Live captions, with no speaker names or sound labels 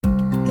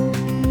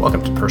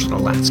Welcome to Personal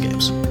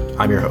Landscapes.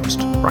 I'm your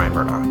host, Ryan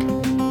Murdoch.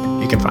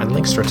 You can find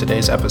links for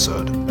today's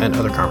episode and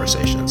other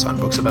conversations on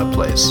Books About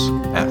Place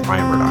at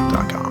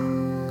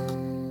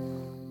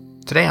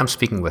ryanmurdoch.com. Today I'm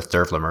speaking with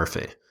Dervla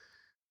Murphy.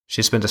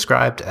 She's been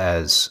described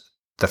as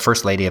the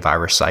first lady of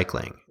Irish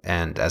cycling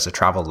and as a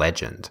travel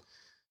legend.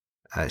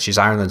 She's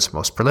Ireland's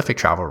most prolific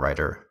travel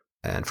writer,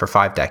 and for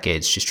 5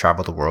 decades she's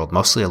traveled the world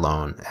mostly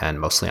alone and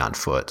mostly on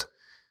foot.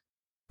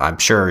 I'm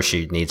sure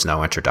she needs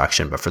no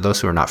introduction, but for those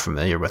who are not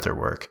familiar with her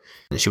work,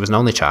 she was an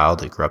only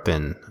child who grew up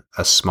in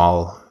a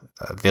small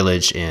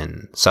village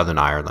in Southern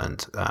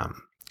Ireland,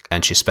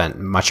 and she spent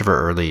much of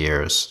her early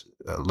years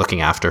looking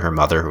after her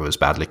mother, who was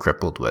badly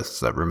crippled with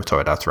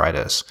rheumatoid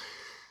arthritis.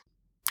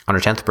 On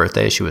her 10th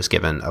birthday, she was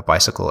given a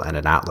bicycle and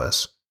an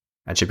atlas,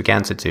 and she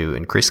began to do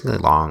increasingly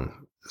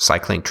long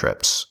cycling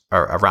trips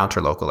around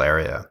her local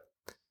area.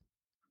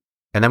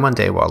 And then one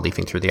day, while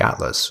leafing through the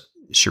atlas,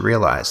 she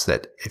realized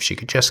that if she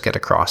could just get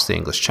across the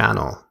English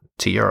Channel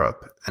to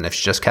Europe, and if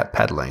she just kept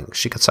pedaling,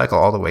 she could cycle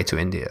all the way to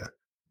India.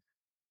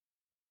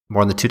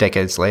 More than 2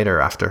 decades later,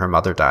 after her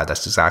mother died,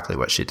 that's exactly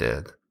what she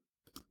did.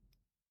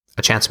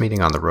 A chance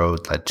meeting on the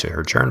road led to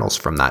her journals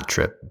from that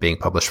trip being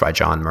published by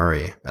John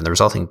Murray, and the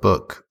resulting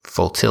book,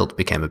 Full Tilt,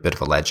 became a bit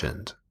of a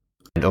legend.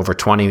 And over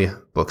 20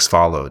 books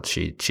followed.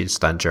 She's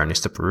done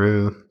journeys to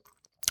Peru,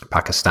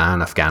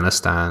 Pakistan,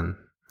 Afghanistan,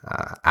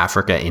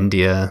 Africa,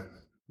 India,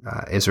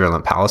 Israel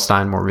and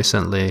Palestine more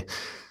recently.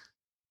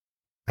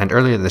 And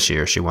earlier this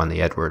year, she won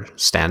the Edward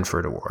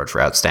Stanford Award for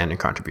Outstanding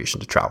Contribution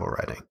to Travel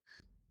Writing.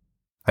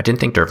 I didn't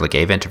think Dervla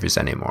gave interviews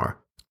anymore,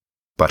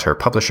 but her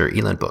publisher,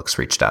 Eland Books,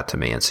 reached out to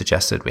me and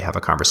suggested we have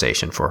a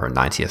conversation for her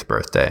 90th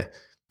birthday.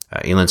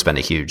 Eland's been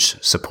a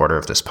huge supporter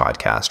of this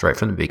podcast right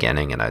from the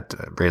beginning, and I'd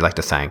really like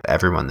to thank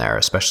everyone there,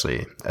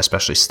 especially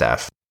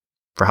Steph,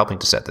 for helping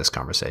to set this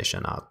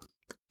conversation up.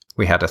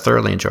 We had a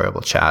thoroughly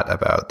enjoyable chat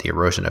about the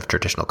erosion of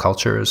traditional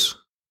cultures,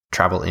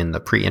 travel in the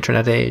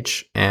pre-internet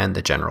age, and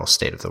the general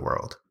state of the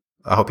world.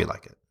 I hope you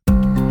like it.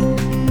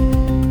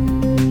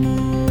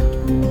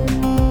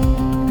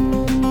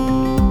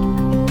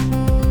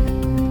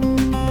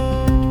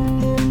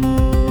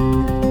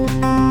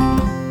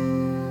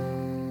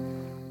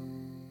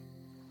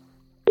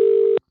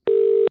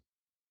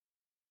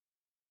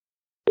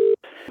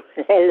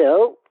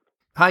 Hello.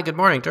 Hi, good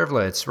morning,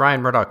 Dervla. It's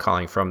Ryan Murdoch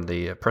calling from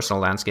the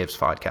Personal Landscapes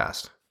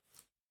podcast.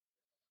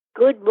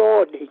 Good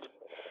morning.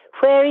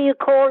 Where are you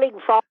calling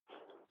from?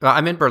 Well,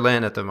 I'm in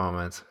Berlin at the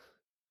moment.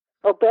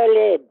 Oh,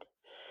 Berlin.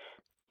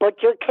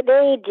 But you're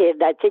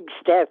Canadian, I think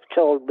Steph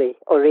told me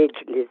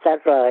originally. Is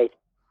that right?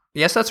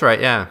 Yes, that's right.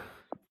 Yeah.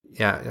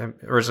 I'm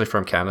originally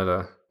from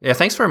Canada. Yeah,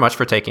 thanks very much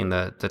for taking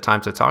the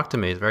time to talk to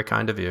me. It's very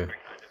kind of you.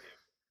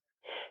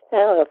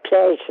 Oh, a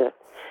pleasure.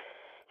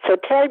 So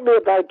tell me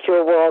about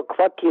your work.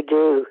 What do you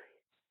do?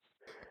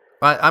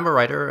 I'm a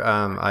writer.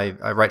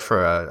 I write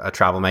for a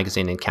travel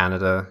magazine in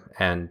Canada,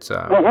 and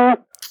I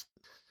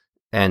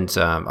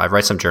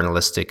write some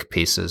journalistic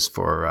pieces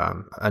for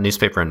a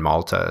newspaper in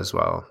Malta as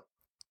well.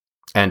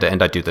 And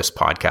I do this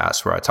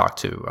podcast where I talk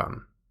to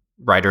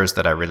writers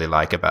that I really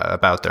like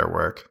about their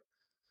work.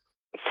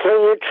 So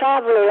you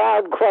travel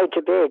around quite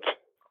a bit?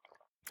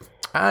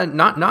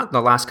 Not in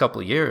the last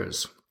couple of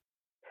years.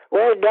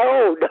 Well,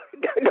 no,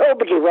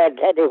 nobody went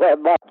anywhere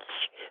much.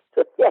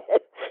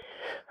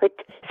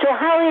 So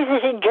how is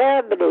it in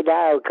Germany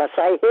now? Because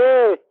I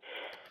hear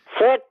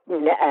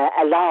certain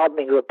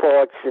alarming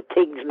reports that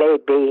things may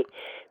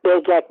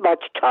get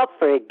much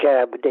tougher in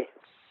Germany.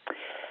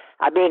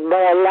 I mean,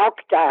 more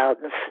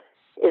lockdowns.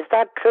 Is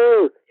that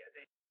true?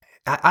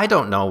 I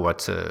don't know what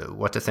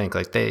to think.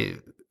 Like they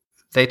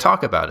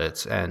talk about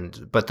it,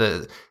 but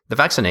the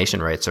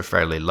vaccination rates are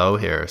fairly low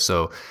here,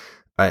 so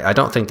I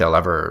don't think they'll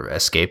ever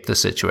escape the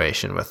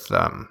situation with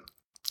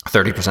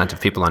 30%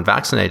 of people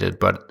unvaccinated.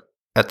 But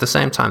at the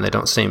same time, they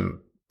don't seem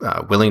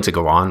willing to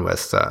go on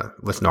with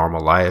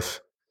normal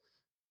life.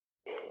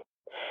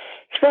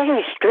 It's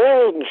very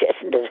strange,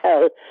 isn't it,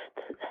 how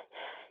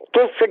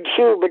different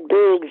human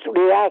beings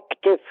react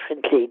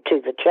differently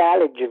to the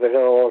challenge of it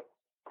all.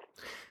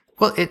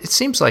 Well, it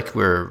seems like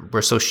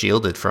we're so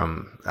shielded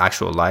from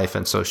actual life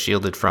and so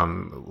shielded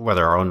from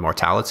whether our own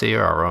mortality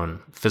or our own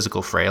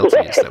physical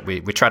frailties that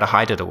we try to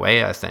hide it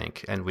away, I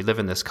think. And we live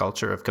in this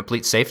culture of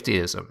complete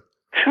safetyism.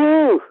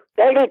 True,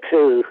 very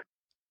true.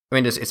 I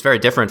mean, it's very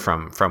different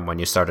from when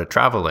you started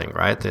traveling,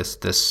 right? This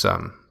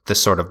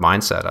sort of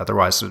mindset.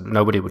 Otherwise,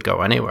 nobody would go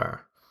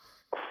anywhere.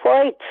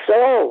 Quite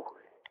so.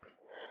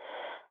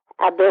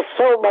 And there's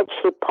so much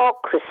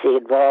hypocrisy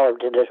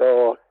involved in it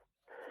all.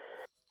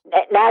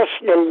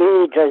 National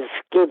leaders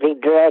giving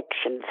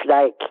directions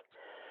like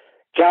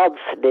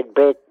Johnson in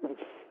Britain,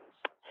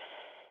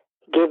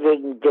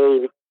 giving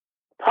the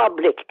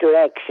public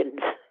directions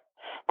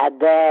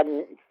and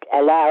then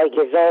allowing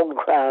his own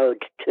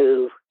crowd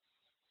to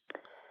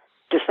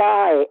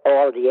defy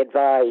all the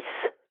advice.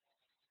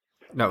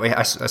 No,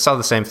 I saw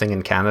the same thing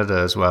in Canada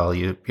as well.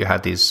 You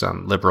had these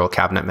Liberal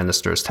cabinet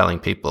ministers telling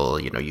people,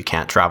 you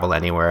can't travel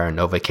anywhere,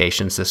 no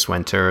vacations this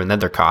winter, and then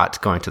they're caught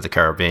going to the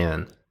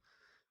Caribbean.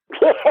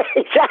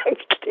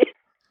 Exactly.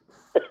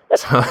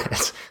 So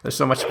there's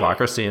so much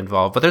hypocrisy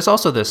involved, but there's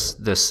also this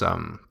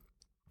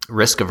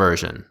risk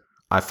aversion.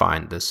 I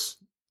find this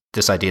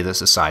idea that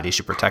society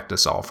should protect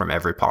us all from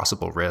every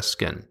possible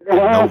risk, and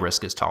no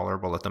risk is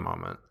tolerable at the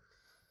moment.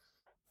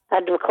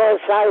 And of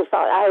course,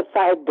 I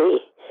find the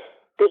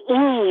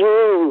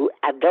EU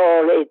and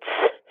all its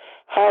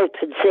health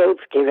and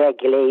safety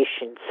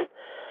regulations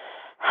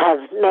have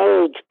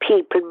made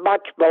people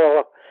much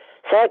more,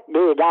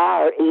 certainly in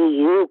our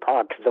EU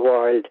part of the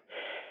world,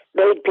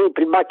 made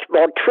people much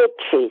more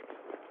twitchy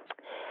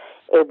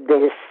in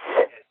this,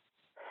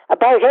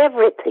 about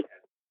everything.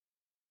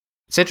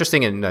 It's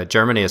interesting in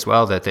Germany as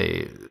well that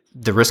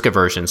the risk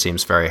aversion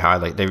seems very high.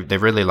 Like they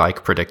really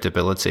like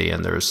predictability,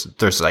 and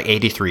there's like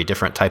 83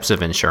 different types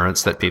of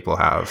insurance that people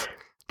have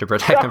to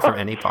protect them from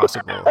any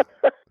possible.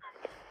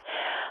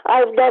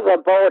 I've never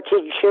bought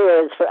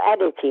insurance for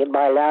anything in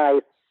my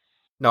life.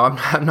 No,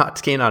 I'm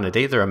not keen on it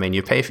either. I mean,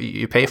 you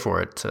pay for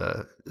it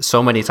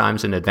so many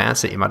times in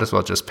advance that you might as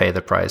well just pay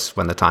the price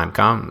when the time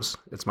comes.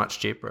 It's much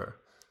cheaper.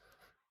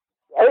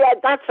 Yeah,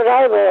 that's what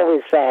I've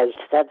always felt.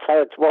 That's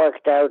how it's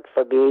worked out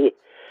for me.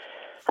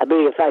 I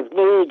mean, if I've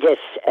needed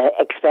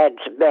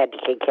expensive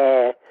medical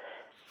care,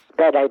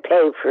 then I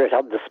pay for it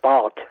on the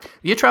spot.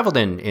 You traveled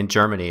in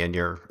Germany in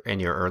your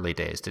early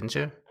days, didn't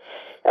you?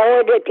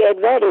 Oh,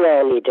 in very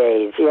early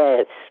days,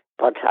 yes.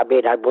 But I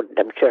mean,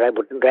 I'm sure I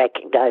wouldn't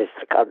recognize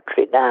the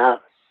country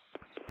now.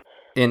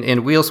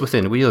 In Wheels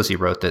Within Wheels, you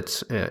wrote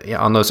that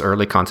on those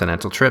early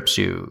continental trips,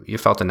 you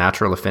felt a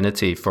natural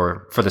affinity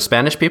for the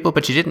Spanish people,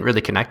 but you didn't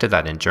really connect to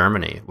that in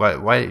Germany.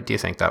 Why do you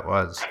think that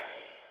was?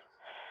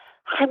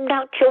 I'm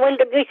not sure. Well,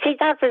 you see,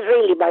 that was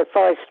really my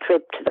first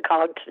trip to the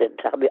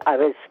continent. I mean, I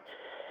was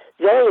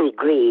very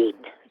green,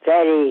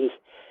 very,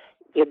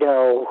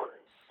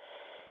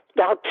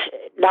 not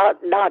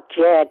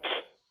yet,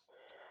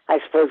 I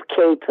suppose,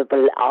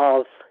 capable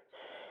of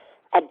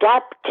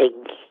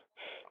adapting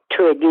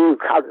to a new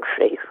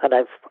country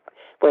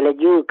a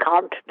new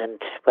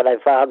continent when I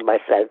found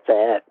myself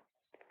there.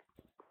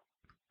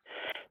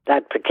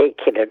 That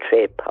particular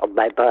trip on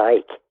my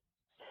bike,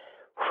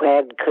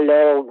 when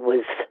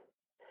Cologne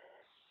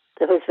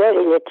there was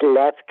very little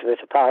left of it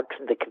apart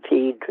from the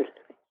cathedral.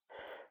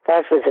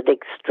 That was an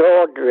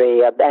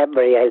extraordinary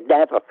memory I'll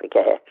never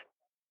forget.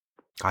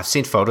 I've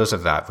seen photos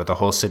of that with the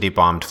whole city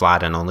bombed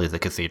flat and only the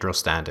cathedral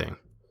standing.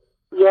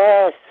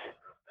 Yes.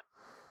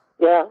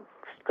 Yeah,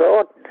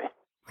 extraordinary.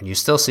 And you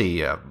still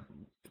see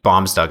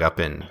bombs dug up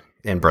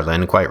in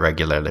Berlin quite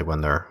regularly when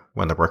they're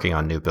working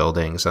on new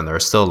buildings, and there are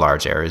still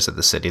large areas of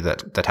the city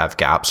that have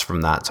gaps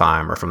from that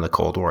time or from the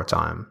Cold War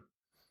time.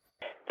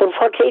 But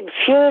what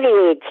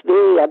infuriates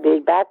me, I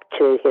mean, back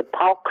to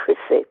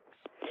hypocrisy,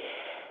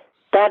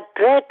 that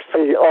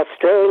dreadful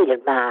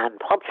Australian man,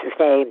 what's his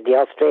name, the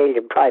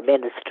Australian Prime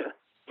Minister,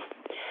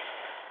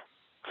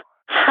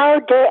 how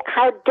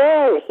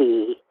dare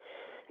he,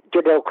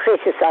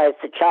 criticize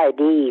the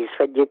Chinese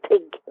when you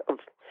think of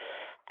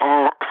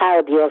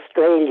how the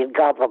Australian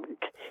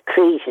government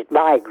treated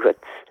migrants,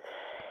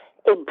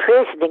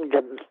 imprisoning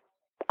them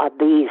on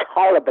these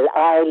horrible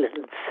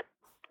islands.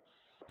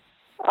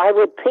 I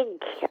would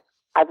think,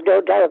 I've no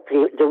doubt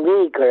the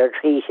Uyghur are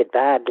treated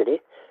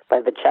badly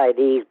by the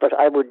Chinese, but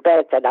I would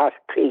bet they're not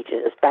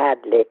treated as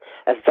badly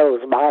as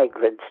those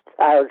migrants.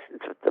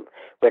 Thousands of them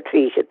were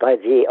treated by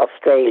the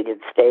Australian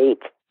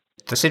state.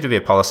 There seemed to be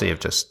a policy of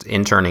just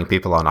interning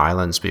people on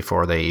islands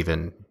before they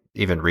even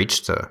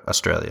reached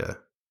Australia.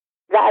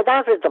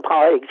 That was the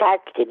point,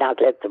 exactly,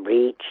 not let them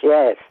reach.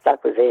 Yes,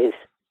 that was it.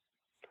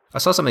 I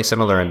saw something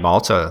similar in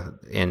Malta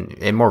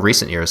in more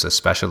recent years,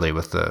 especially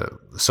with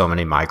so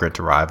many migrant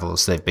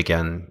arrivals. They've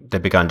begun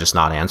just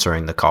not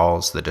answering the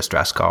calls, the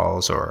distress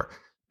calls, or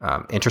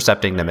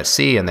intercepting them at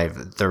sea. And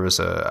there was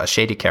a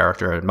shady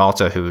character in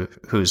Malta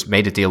who's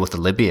made a deal with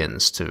the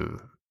Libyans to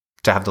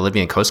have the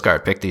Libyan Coast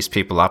Guard pick these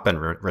people up and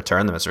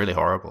return them. It's really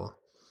horrible.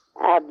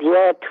 And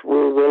yet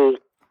we will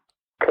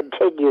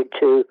continue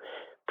to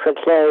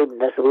proclaim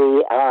that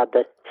we are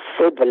the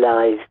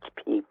civilized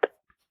people.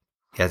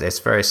 Yeah, it's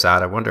very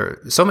sad. I wonder,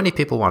 so many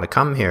people want to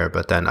come here,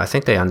 but then I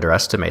think they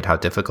underestimate how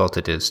difficult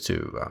it is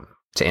to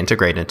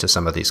integrate into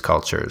some of these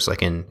cultures.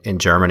 Like in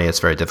Germany, it's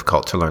very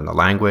difficult to learn the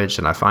language,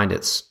 and I find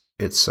it's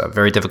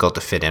very difficult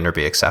to fit in or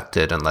be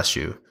accepted unless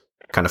you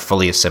kind of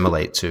fully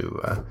assimilate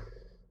to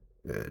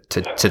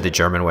the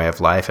German way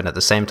of life. And at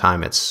the same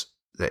time, it's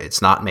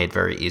not made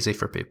very easy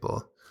for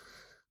people.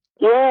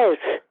 Yes.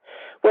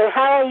 Well,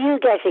 how are you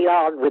getting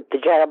on with the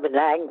German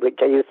language?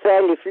 Are you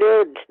fairly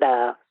fluent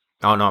now?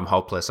 Oh no, I'm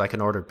hopeless. I can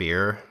order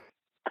beer.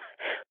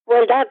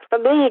 Well, for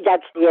me,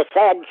 that's the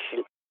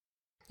essential.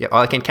 Yeah,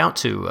 well, I can count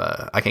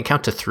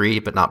to 3,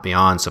 but not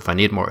beyond. So if I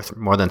need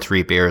more than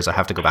 3 beers, I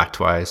have to go back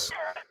twice.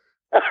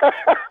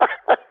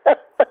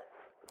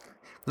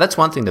 That's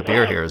one thing. The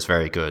beer here is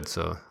very good,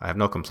 so I have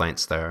no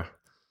complaints there.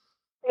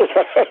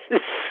 Yes.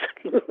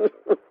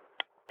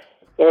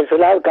 Yes,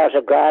 well, I've got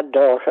a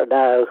granddaughter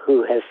now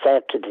who has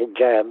settled in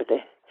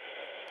Germany.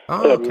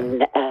 Oh,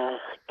 okay.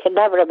 Can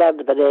never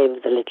remember the name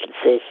of the little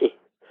city.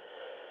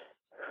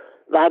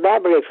 My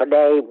memory for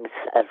names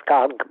has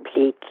gone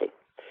completely.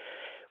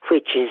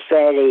 which is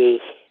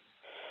very,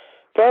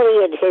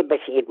 very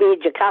inhibiting. It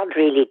means you can't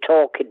really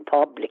talk in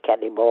public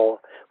anymore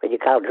when you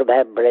can't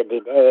remember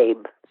any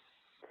name.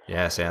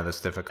 Yes, yeah,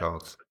 that's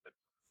difficult.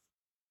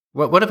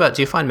 What about,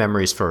 do you find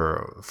memories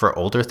for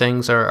older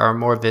things are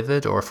more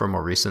vivid, or for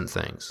more recent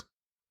things?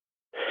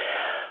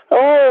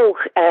 Oh,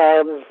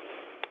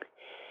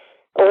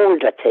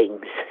 older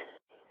things,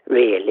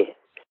 really.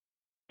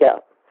 Yeah.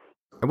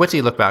 And what do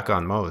you look back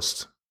on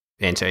most?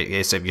 And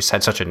you said you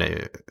had such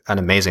an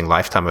amazing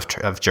lifetime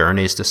of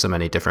journeys to so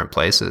many different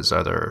places.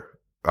 Are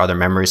there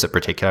memories that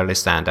particularly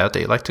stand out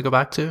that you like to go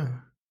back to?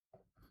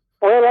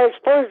 Well, I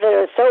suppose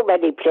there are so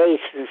many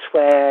places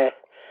where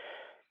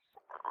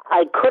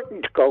I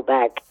couldn't go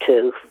back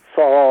to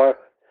for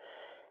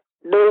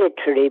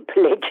military,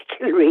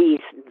 political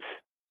reasons.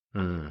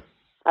 Hmm.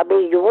 I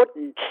mean, you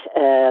wouldn't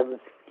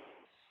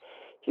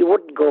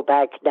go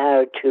back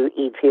now to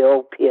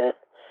Ethiopia,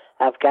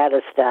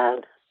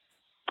 Afghanistan.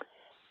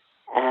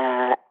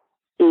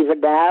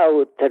 Even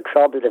now, the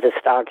trouble that has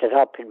started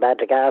up in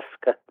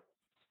Madagascar.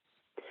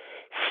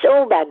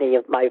 So many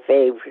of my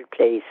favourite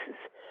places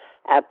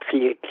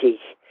absolutely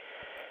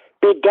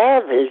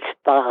bedeviled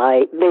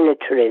by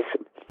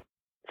militarism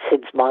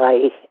since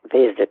my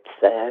visits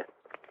there.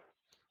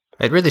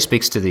 It really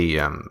speaks to the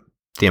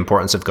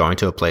importance of going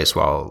to a place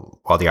while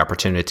the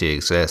opportunity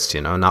exists.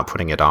 Not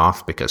putting it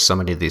off, because so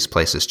many of these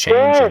places change,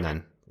 Yes. and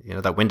then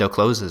that window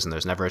closes, and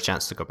there's never a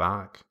chance to go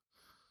back.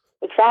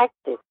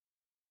 Exactly.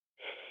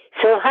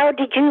 So how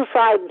did you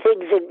find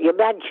things you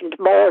mentioned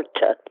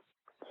Malta?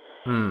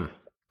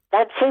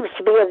 That seems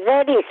to be a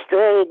very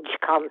strange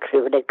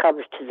country when it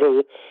comes to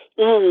the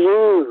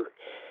EU,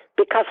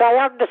 because I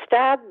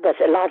understand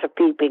that a lot of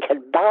people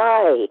can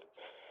buy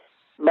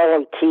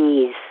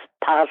Maltese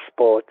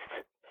passports.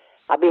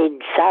 I mean,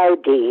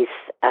 Saudis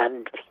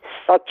and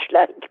such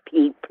like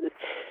people,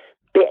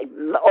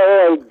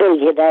 all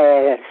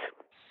billionaires.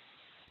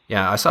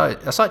 Yeah, I saw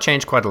it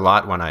change quite a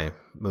lot when I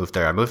moved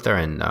there. I moved there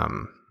in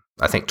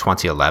I think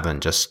 2011.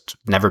 Just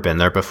never been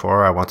there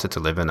before. I wanted to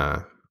live in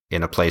a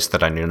place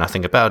that I knew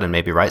nothing about and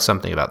maybe write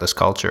something about this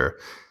culture.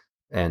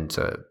 And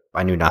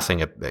I knew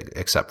nothing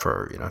except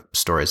for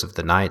stories of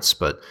the Knights.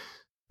 But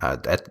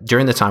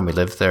during the time we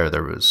lived there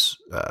was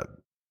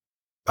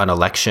an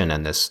election,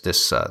 and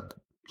this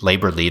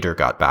labor leader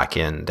got back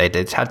in.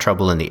 They'd had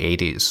trouble in the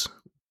 80s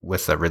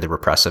with really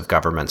repressive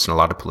governments and a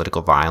lot of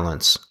political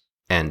violence,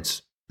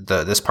 and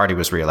this party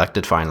was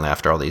reelected finally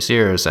after all these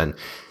years, and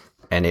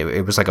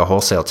it was like a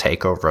wholesale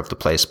takeover of the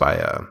place by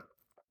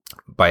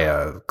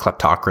a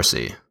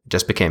kleptocracy. It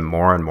just became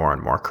more and more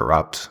and more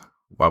corrupt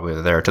while we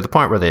were there, to the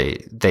point where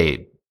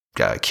they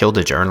killed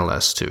a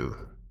journalist who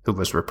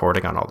was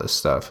reporting on all this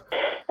stuff.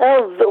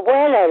 Oh,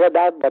 well, I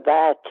remember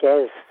that,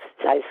 yes.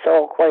 I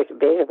saw quite a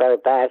bit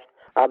about that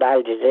on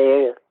Al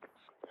Jazeera.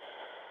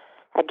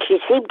 And she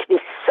seemed to be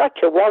such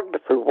a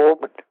wonderful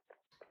woman.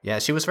 Yeah,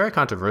 she was very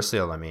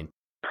controversial. I mean,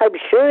 I'm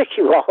sure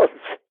she was,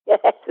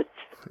 yes.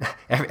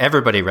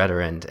 Everybody read her,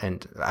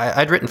 and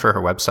I'd written for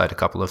her website a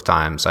couple of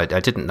times. I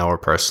didn't know her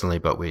personally,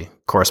 but we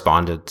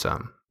corresponded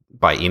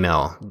by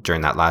email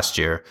during that last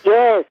year.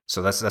 Yes.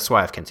 So that's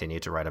why I've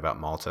continued to write about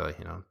Malta,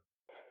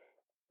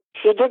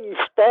 She didn't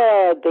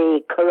spare the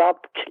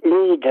corrupt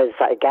leaders,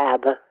 I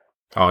gather.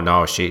 Oh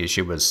no,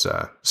 she was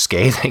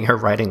scathing. Her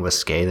writing was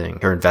scathing.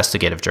 Her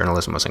investigative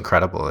journalism was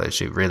incredible.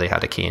 She really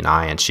had a keen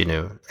eye, and she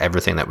knew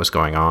everything that was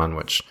going on,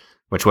 which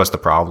was the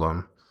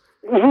problem.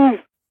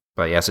 Mm-hmm.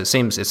 But yes,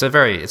 it's a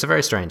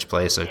very strange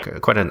place,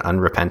 quite an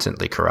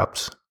unrepentantly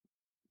corrupt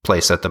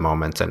place at the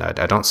moment, and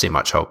I don't see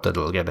much hope that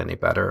it'll get any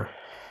better.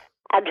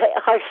 And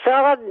her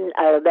son,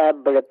 I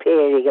remember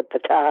appearing at the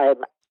time,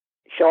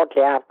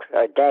 shortly after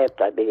her death,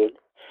 I mean.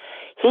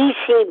 He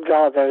seemed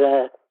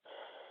rather,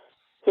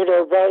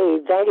 very,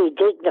 very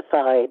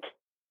dignified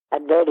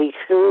and very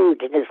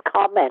shrewd in his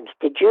comments.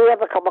 Did you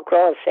ever come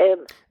across him?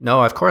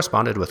 No, I've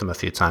corresponded with him a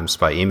few times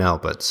by email,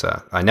 but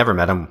I never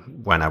met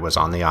him when I was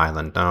on the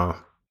island, no.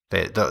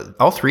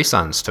 All three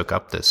sons took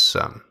up this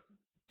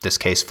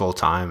case full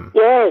time.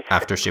 Yes.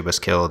 After she was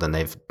killed, and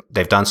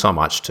they've done so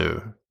much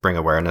to bring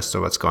awareness to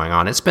what's going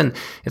on. It's been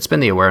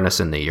the awareness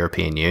in the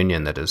European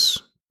Union that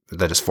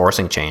is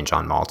forcing change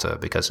on Malta,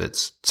 because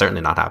it's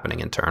certainly not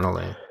happening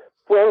internally.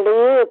 Well, the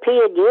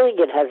European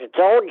Union has its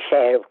own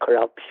share of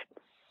corruption.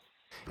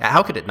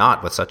 How could it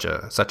not, with such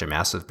a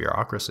massive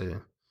bureaucracy?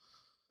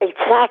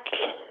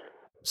 Exactly.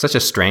 Such a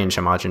strange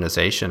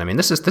homogenization. I mean,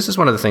 this is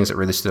one of the things that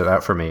really stood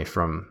out for me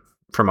from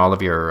all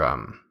of your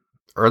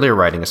earlier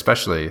writing,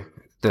 especially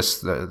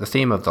the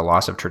theme of the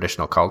loss of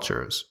traditional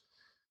cultures.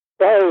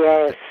 Oh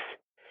yes,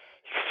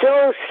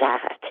 so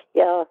sad.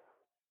 Yeah.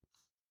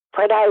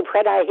 When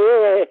I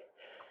hear,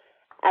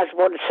 as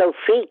one so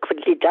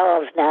frequently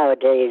does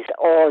nowadays,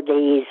 all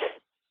these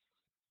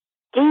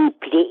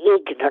deeply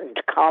ignorant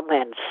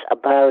comments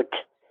about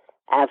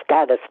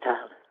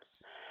Afghanistan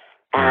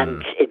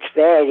and its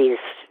various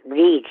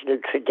regional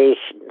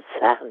traditions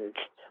and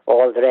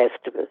all the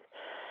rest of it,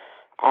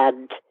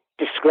 and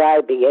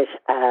describing it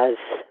as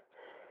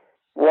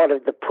one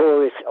of the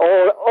poorest,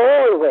 or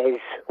always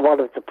one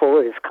of the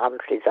poorest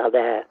countries on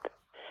earth.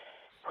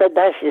 When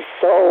that is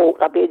so,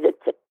 I mean,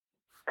 it's a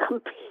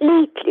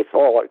completely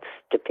false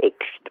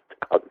depiction of the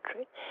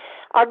country.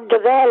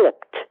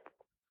 Undeveloped,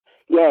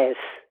 yes.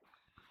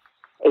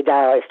 In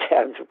our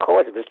terms, of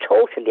course, it was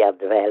totally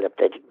undeveloped.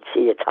 I didn't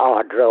see a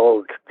tarred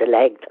road the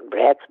length and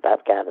breadth of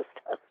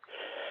Afghanistan.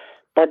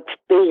 But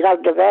being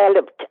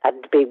undeveloped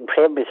and being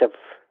primitive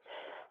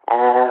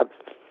are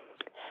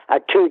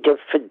two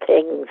different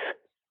things.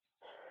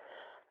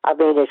 I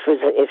mean,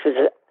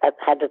 it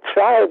had a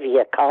thriving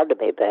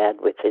economy then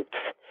with its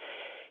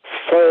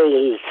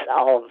sales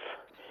of,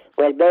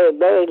 well,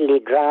 mainly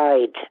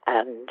dried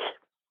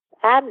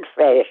and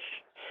fresh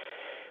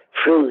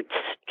fruits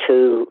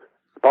to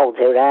both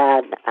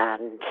Iran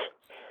and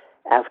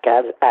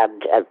Afghanistan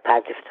and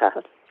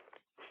Pakistan.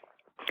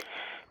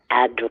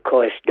 And of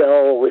course,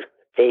 no,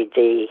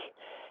 the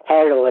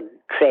heroin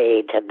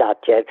trade had not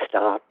yet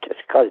started,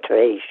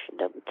 cultivation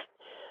and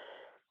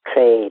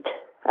trade.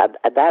 And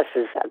that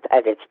is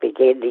at its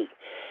beginning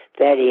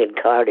very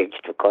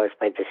encouraged, of course,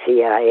 by the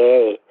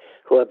CIA,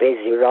 who are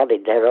busy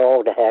running their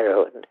own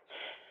heroin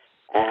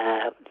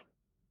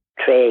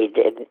trade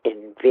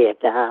in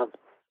Vietnam.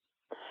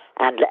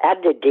 And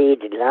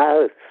indeed in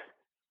Laos,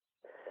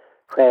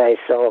 where I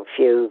saw a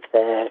few of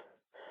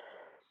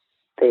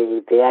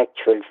the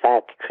actual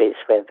factories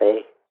where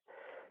they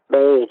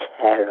made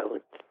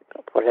heroin,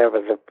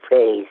 whatever the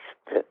phrase,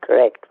 the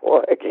correct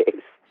word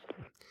is.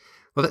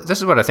 Well, this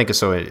is what I think is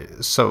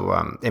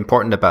so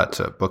important about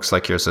books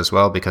like yours as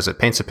well, because it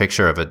paints a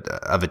picture of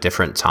a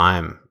different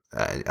time,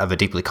 of a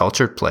deeply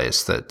cultured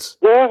place that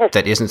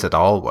isn't at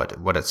all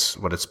what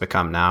it's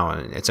become now,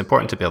 and it's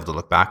important to be able to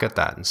look back at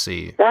that and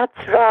see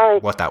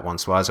what that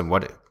once was and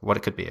what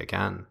it could be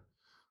again.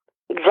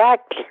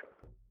 Exactly.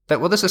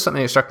 This is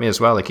something that struck me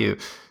as well. Like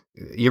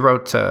you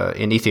wrote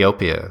in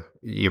Ethiopia,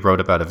 you wrote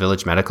about a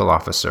village medical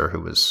officer who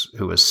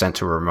was sent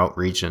to a remote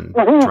region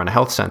to run a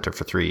health center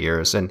for 3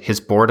 years, and his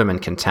boredom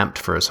and contempt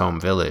for his home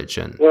village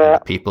and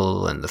the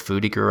people and the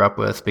food he grew up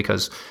with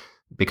because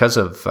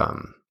of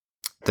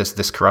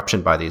this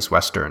corruption by these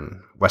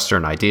Western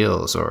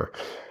ideals. Or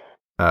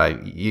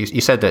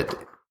you said that,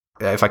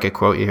 if I could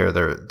quote you here,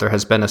 there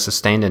has been a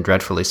sustained and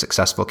dreadfully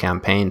successful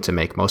campaign to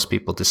make most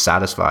people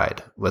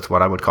dissatisfied with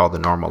what I would call the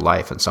normal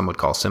life and some would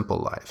call simple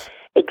life.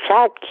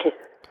 Exactly.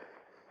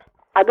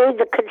 I mean,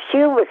 the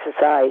consumer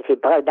society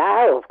by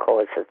now, of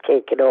course, has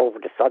taken over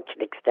to such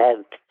an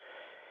extent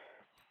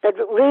that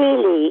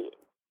really,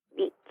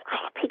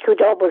 I think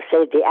we'd almost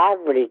say the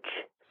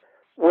average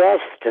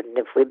Western,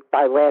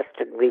 by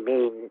Western we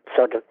mean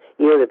sort of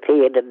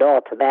European and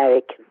North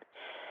American,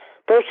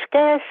 they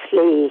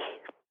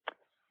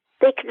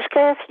can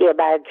scarcely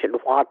imagine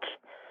what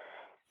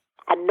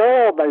a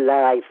normal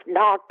life,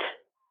 not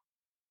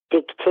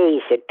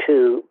dictated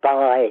to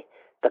by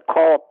the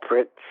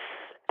corporates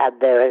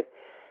and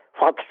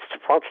what's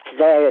to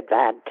their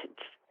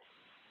advantage.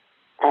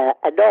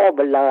 A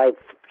normal life,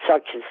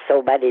 such as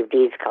so many of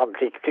these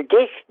countries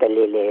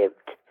traditionally lived.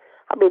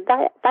 I mean,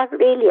 that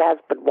really has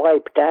been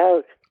wiped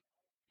out.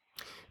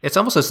 It's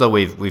almost as though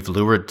we've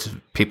lured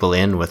people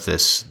in with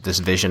this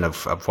vision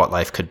of what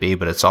life could be,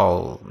 but it's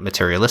all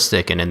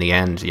materialistic, and in the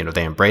end,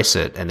 they embrace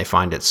it and they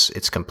find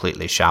it's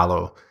completely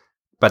shallow.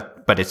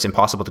 But it's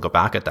impossible to go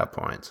back at that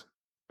point.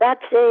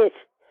 That's it.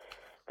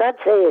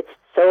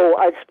 So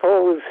I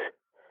suppose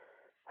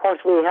what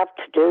we have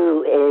to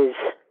do is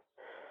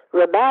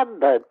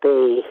remember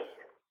the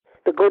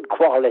good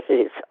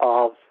qualities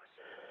of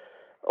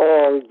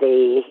all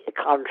the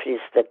countries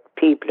that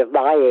people of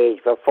my age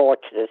were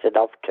fortunate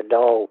enough to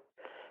know,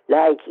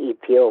 like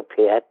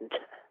Ethiopia. And,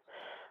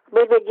 I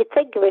mean, when you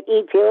think of it,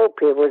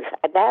 Ethiopia was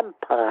an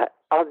empire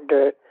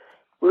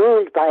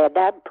ruled by an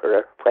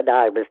emperor when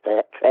I was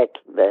there,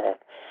 trekking there.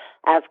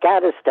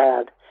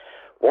 Afghanistan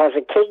was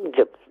a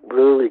kingdom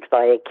ruled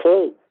by a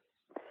king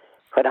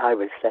when I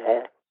was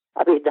there.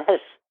 I mean,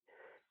 that's,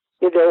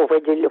 when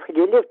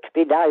you live to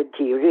be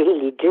 90, you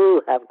really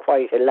do have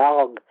quite a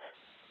long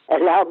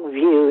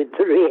view in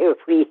the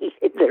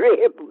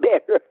rear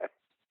mirror.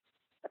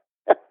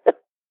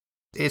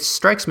 It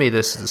strikes me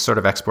this sort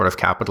of export of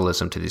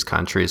capitalism to these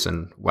countries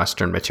and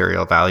Western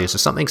material values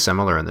is something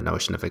similar in the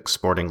notion of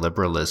exporting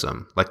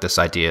liberalism, like this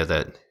idea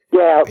that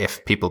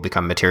if people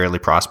become materially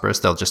prosperous,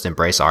 they'll just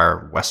embrace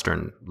our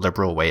Western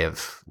liberal way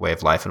of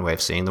life and way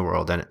of seeing the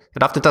world. And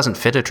it often doesn't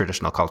fit a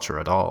traditional culture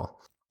at all.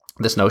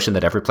 This notion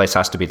that every place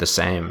has to be the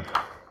same.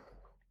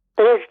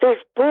 There's this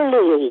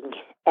bullying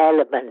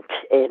element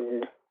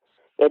in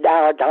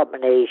our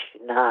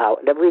domination now.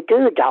 And we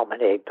do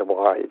dominate the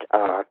world,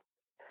 our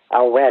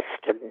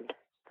Western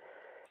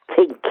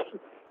thinking.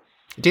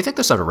 Do you think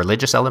there's a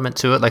religious element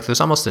to it? Like there's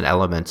almost an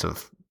element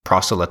of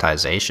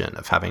proselytization,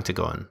 of having to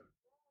go and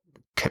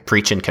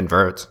preach and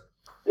convert.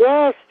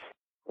 Yes.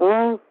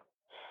 And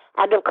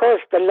of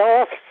course the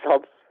loss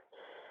of,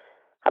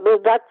 I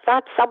mean,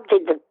 that's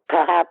something that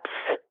perhaps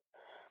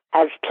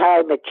as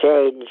climate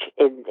change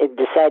in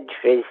the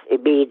centuries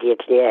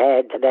immediately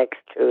ahead, the next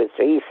 2 or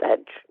 3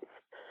 centuries,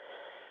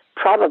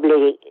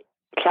 probably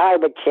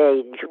climate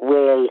change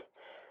will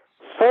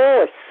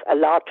force a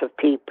lot of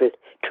people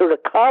to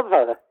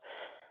recover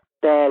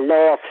their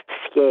lost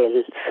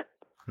skills,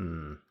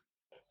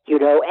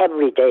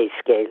 everyday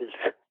skills.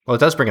 Well, it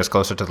does bring us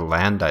closer to the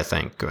land, I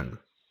think,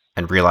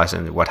 and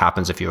realizing what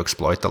happens if you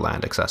exploit the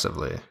land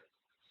excessively,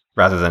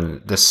 rather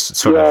than this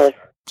sort of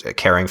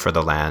caring for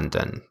the land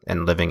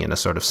and living in a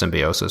sort of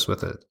symbiosis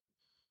with it.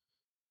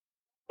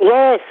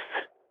 Yes,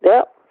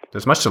 yeah.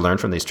 There's much to learn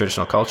from these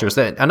traditional cultures.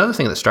 Another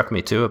thing that struck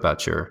me too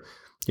about your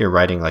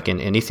writing, like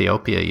in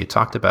Ethiopia, you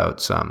talked about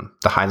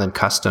the Highland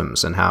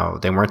customs and how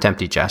they weren't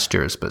empty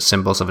gestures, but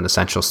symbols of an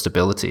essential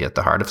stability at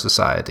the heart of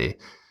society.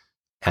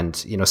 And,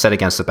 set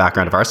against the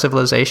background of our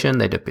civilization,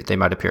 they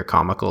might appear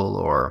comical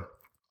or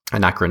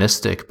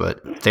anachronistic, but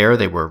there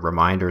they were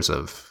reminders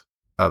of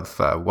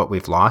what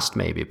we've lost,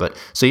 maybe. But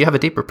so you have a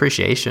deep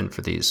appreciation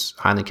for these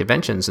Highland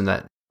conventions, and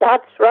that.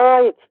 That's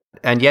right.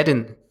 And yet,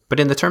 in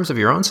the terms of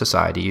your own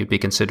society, you'd be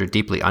considered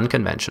deeply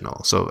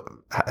unconventional. So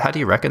how do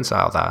you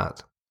reconcile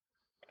that?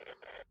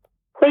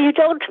 Well, you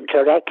don't have to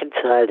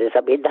reconcile this.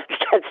 I mean,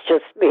 that's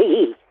just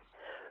me.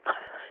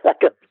 I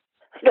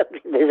don't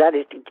think there's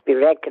anything to be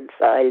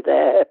reconciled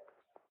there.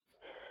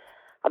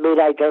 I mean,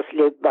 I just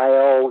live my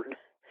own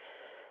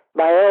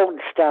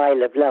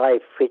style of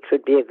life, which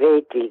would be a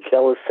great deal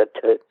closer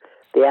to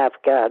the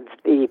Afghans,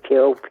 the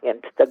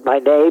Ethiopians, than my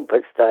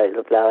neighbour's style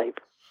of life.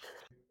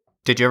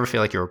 Did you ever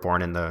feel like you were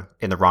born in the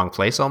wrong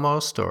place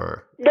almost,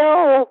 or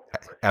no,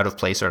 out of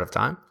place, out of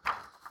time?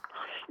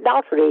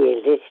 Not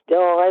really.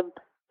 No,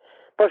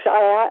 but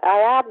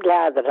I am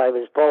glad that I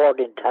was born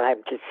in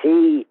time to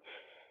see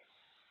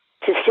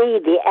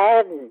the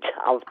end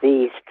of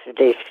these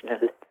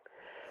traditional.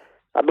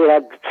 I mean,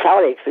 I'm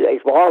sorry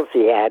it was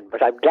the end,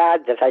 but I'm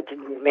glad that I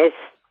didn't miss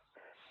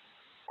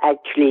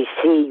actually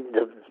seeing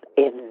them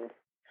in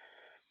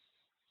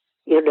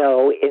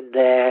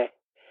their,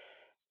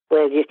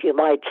 well, you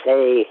might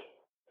say,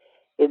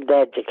 in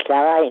their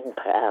decline,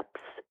 perhaps,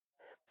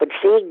 but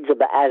seeing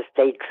them as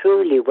they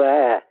truly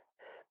were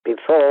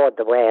before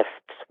the West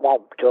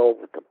swamped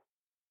over them.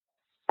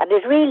 And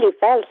it really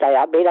felt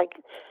like,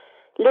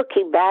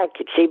 looking back,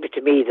 it seems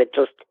to me that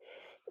just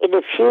in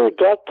a few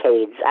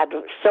decades, and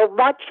so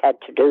much had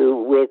to do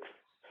with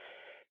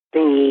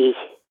the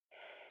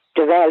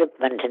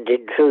development and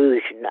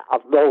intrusion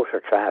of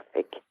motor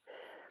traffic,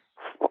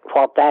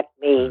 what that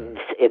means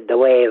in the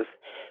way of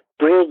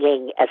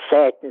bringing a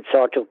certain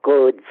sort of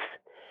goods,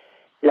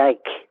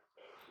 like,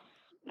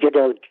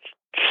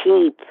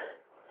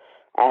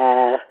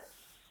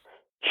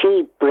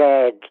 cheap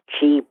bread,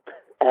 cheap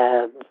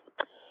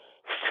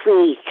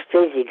sweet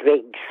fizzy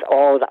drinks,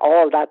 all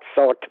that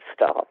sort of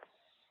stuff,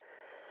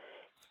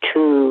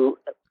 to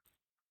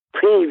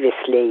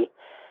previously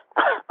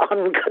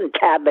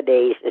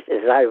uncontaminated,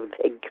 as I would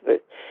think,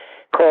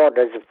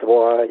 corners of the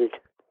world.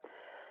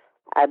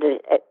 And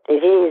it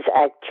is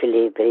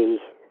actually the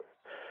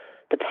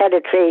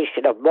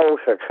penetration of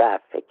motor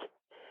traffic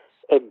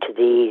into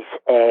these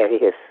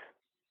areas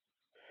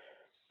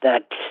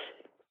that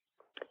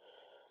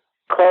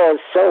cause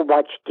so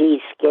much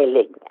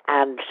de-skilling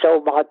and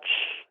so much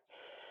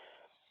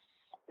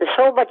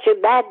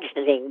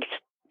imagining,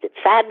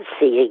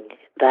 fancying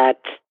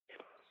that,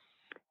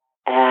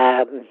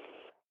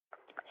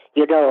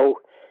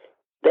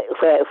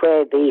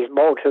 where these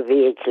motor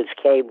vehicles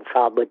came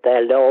from with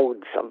their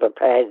loads of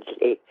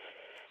apparently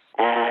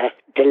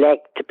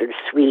delectable,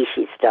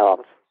 sweetie stuff,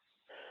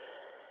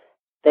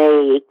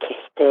 they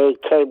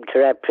came to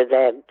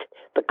represent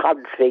the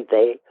country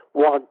they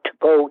want to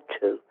go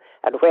to,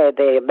 and where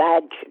they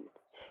imagine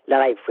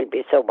life will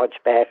be so much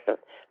better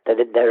than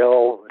in their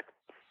own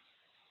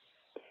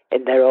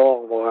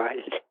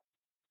world.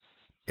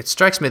 It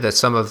strikes me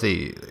that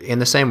in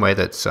the same way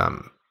that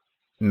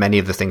many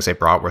of the things they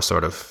brought were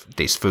sort of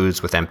these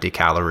foods with empty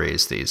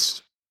calories,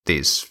 these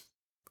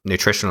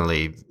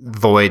nutritionally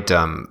void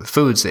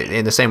foods.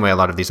 In the same way, a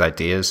lot of these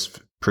ideas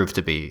proved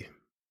to be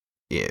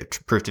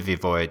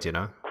void.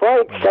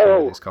 Quite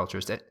so. These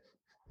cultures did.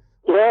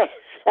 Yes,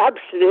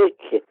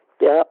 absolutely.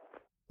 Yeah.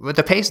 But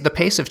the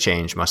pace of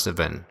change must have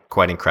been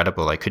quite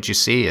incredible. Like, could you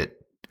see it?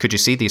 Could you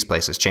see these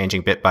places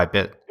changing bit by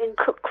bit?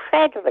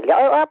 Incredibly.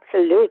 Oh,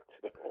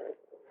 absolutely.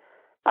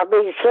 I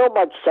mean, so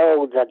much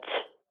so that,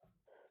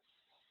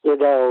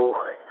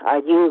 I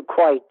knew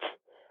quite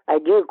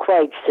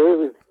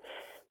soon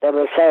there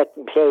were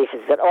certain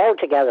places that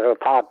altogether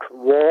apart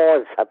from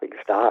wars having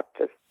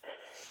started,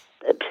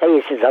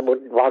 places I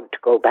wouldn't want to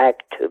go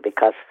back to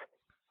because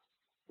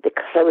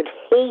I would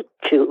hate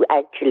to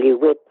actually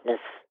witness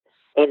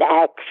in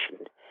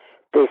action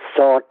this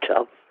sort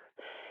of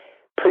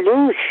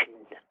pollution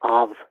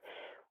of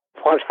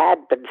what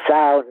had been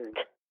sound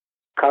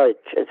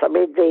cultures. I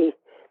mean, the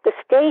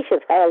state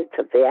of health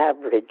of the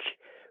average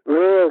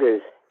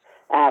rural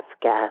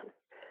Afghan,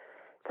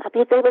 I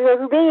mean, they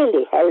were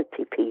really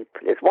healthy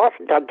people. It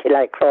wasn't until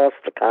I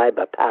crossed the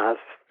Khyber Pass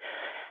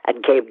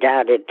and came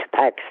down into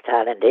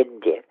Pakistan and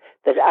India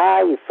that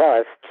I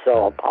first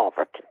saw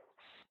poverty.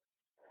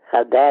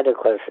 And then, of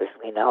course, as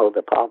we know,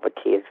 the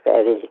poverty is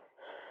very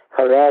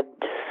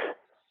horrendous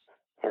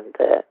in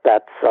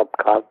that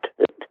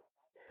subcontinent.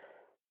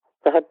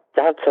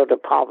 That sort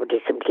of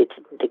poverty simply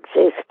didn't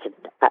exist. And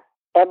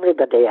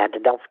everybody had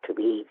enough to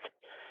eat,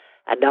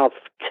 enough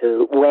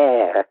to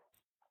wear,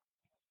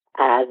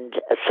 and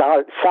a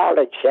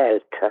solid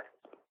shelter,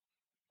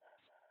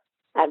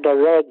 and a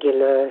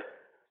regular,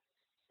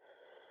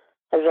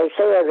 as I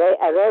say,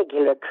 a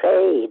regular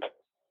trade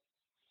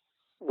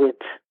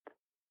with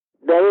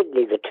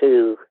mainly the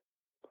two,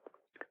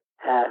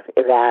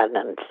 Iran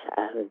and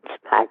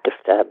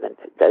Pakistan, and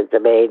the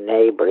main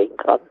neighbouring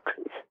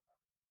countries.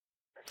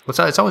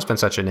 Well, it's always been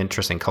such an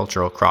interesting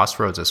cultural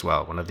crossroads as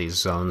well. One of these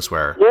zones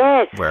where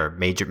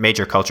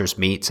major cultures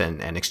meet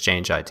and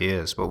exchange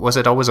ideas. But was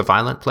it always a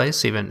violent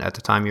place, even at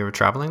the time you were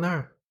traveling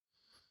there?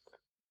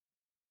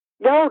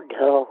 No.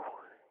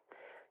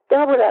 But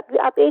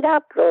I mean,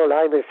 after all,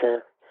 I was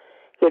a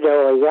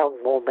young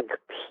woman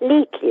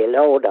completely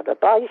alone on a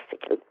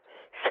bicycle,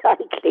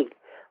 cycling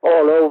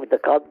all over the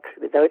country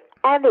without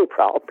any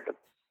problem.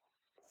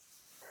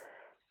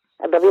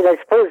 And I mean, I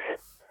suppose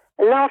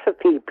a lot of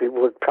people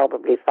would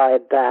probably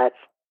find that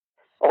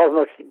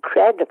almost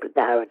incredible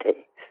nowadays.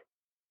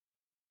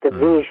 The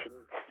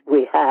visions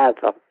we have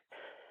of,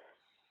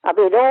 I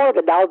mean, all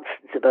the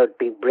nonsense about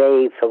being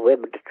brave for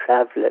women to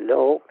travel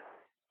alone,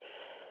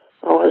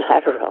 all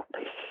that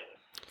rubbish.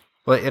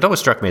 Well, it always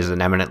struck me as an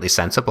eminently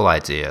sensible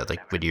idea.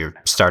 Like when you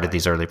started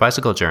these early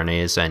bicycle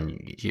journeys and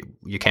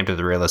you came to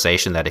the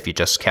realization that if you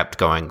just kept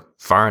going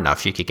far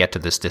enough, you could get to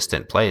this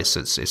distant place.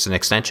 It's an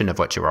extension of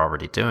what you were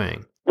already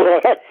doing.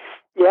 Yes,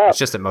 yes. It's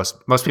just that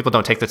most people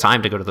don't take the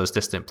time to go to those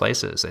distant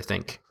places. They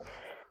think,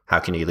 how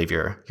can you leave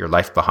your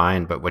life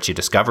behind? But what you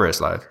discover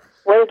is life.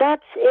 Well,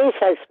 that's it,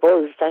 I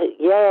suppose.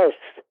 Yes.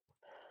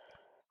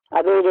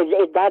 I mean,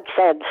 in that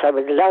sense, I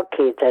was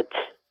lucky that,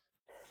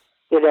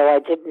 I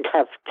didn't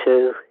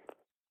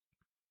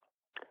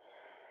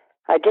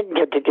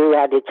have to do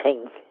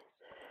anything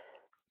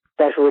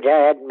that would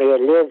earn me a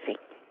living.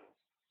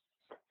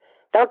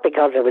 Not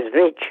because I was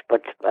rich,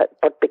 but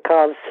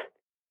because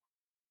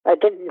I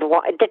didn't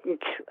want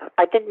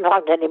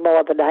any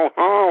more than I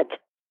had.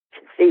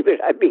 See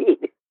what I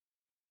mean?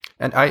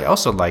 And I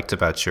also liked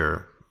about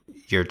your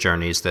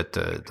journeys that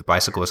the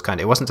bicycle was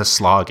it wasn't a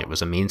slog, it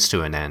was a means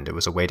to an end. It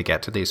was a way to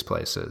get to these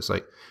places.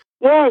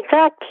 Yeah,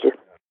 exactly.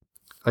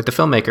 Like the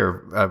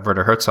filmmaker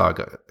Werner Herzog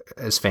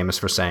is famous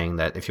for saying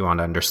that if you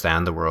want to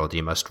understand the world,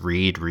 you must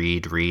read,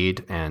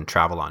 and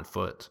travel on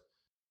foot.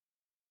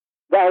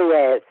 Well,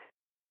 yes.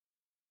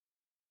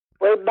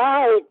 Well,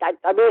 I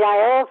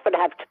often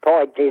have to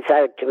point this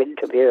out to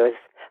interviewers.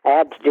 I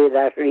had to do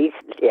that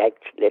recently,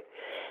 actually.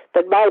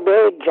 But my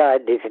main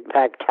journeys, in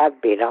fact,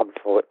 have been on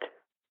foot.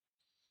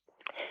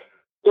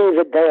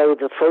 Even though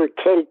the Full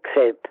Tilt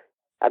trip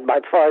and my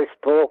first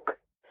book,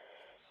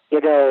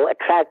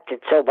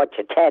 attracted so much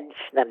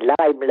attention and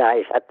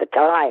limelight at the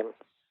time.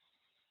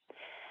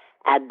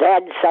 And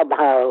then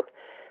somehow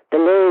the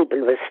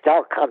label was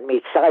stuck on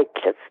me,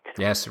 cyclist.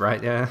 Yes,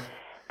 right, yeah.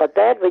 But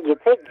then when you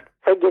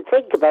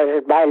think about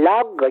it, my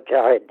longer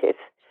journeys,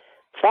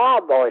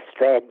 far more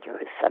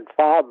strenuous and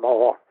far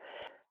more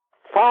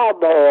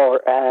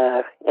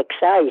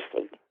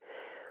exciting,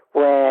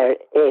 were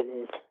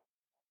in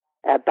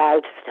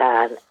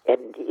Baltistan,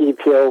 in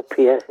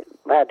Ethiopia,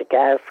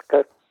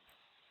 Madagascar,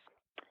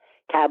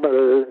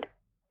 Cameroon,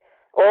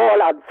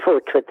 all on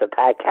foot with the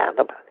pack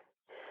animal,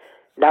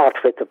 not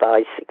with the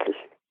bicycle.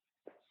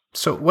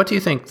 So what do you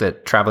think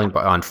that traveling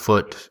on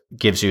foot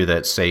gives you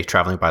that, say,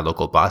 traveling by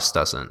local bus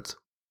doesn't?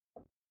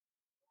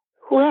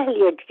 Well,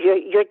 you're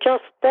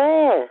just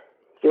there.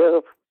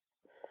 You're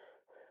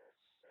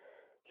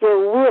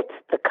with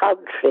the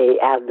country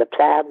and the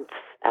plants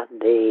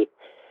and the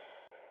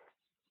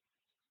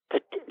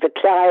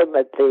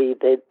climate,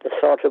 the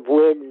sort of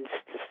winds,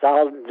 the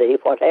sun, the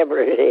whatever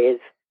it is.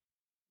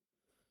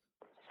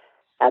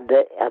 And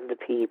the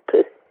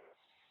people,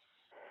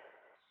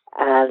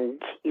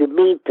 and you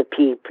meet the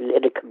people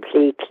on a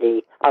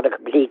completely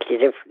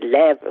different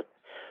level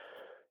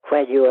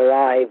when you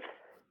arrive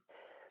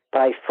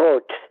by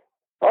foot,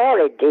 or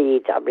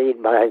indeed, I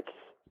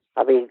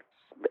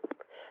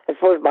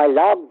suppose my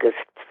longest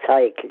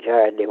cycle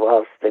journey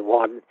was the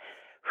one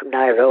from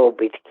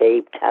Nairobi to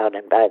Cape Town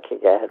and back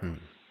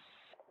again.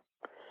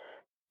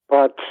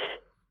 But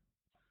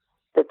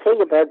the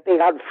thing about being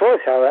on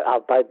foot or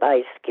by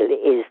bicycle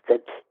is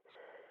that,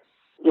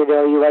 you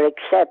are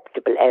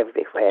acceptable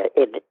everywhere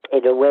in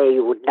a way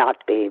you would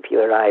not be if you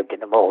arrived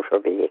in a motor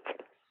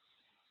vehicle.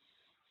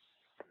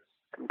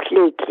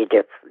 Completely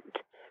different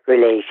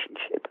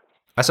relationship.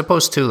 I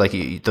suppose too,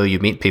 though you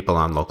meet people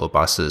on local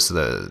buses,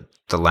 the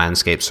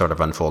landscape sort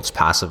of unfolds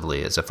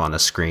passively as if on a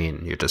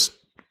screen. You're just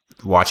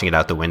watching it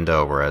out the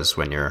window, whereas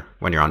when you're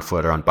on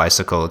foot or on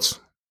bicycle, it's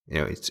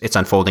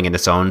unfolding in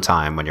its own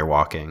time when you're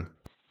walking.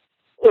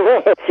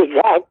 Yes,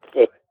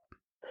 exactly.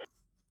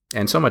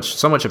 And so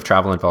much of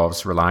travel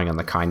involves relying on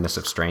the kindness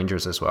of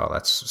strangers as well.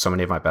 That's so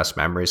many of my best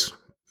memories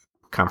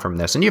come from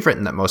this. And you've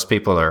written that most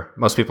people are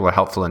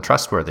helpful and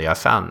trustworthy. I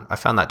found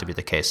that to be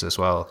the case as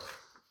well.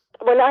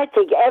 Well, I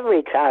think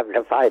every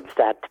traveller finds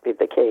that to be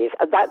the case.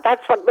 And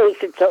that's what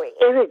makes it so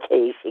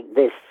irritating,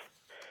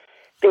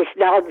 this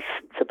nonsense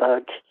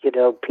about,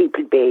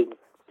 people being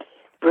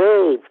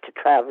brave to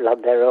travel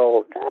on their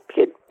own.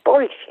 Absolute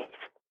bullshit.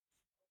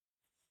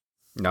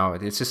 No,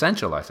 it's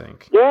essential, I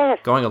think. Yes.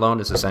 Going alone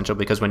is essential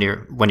because when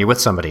you're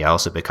with somebody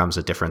else, it becomes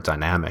a different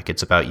dynamic.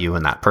 It's about you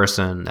and that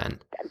person, and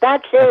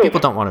that's it. And people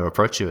don't want to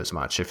approach you as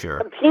much if you're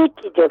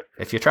completely different.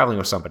 If you're traveling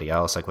with somebody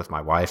else, like with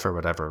my wife or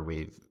whatever.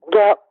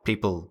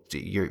 People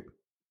you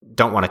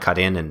don't want to cut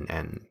in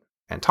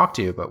and talk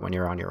to you, but when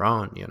you're on your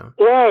own,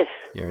 yes,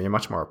 you're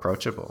much more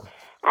approachable.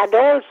 And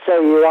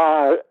also, you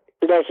are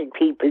letting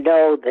people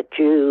know that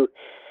you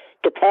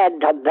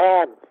depend on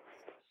them.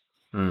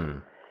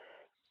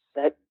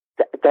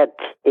 That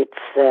it's.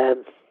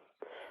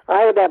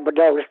 I remember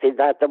noticing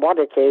that the one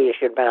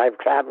occasion when I've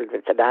travelled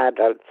with an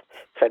adult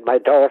when my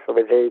daughter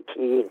was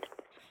 18,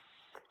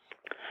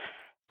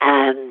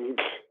 and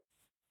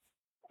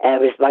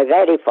it was my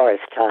very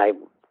first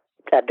time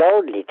and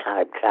only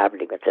time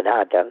travelling with an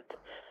adult,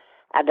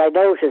 and I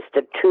noticed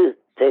the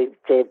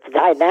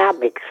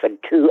dynamics when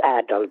two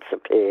adults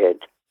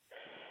appeared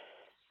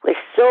was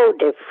so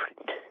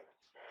different,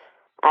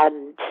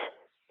 and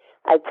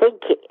I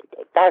think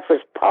that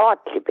was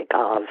partly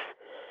because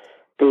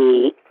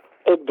the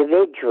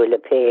individual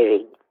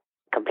appearing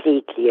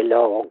completely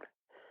alone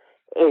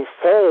is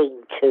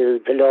saying to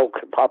the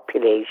local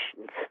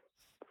populations,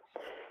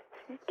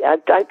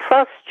 I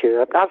trust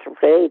you, I'm not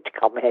afraid to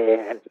come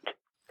here and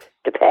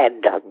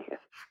depend on you.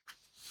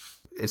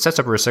 It sets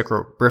up a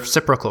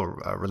reciprocal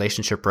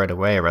relationship right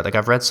away, right? Like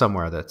I've read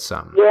somewhere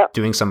that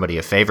doing somebody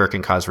a favor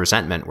can cause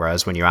resentment,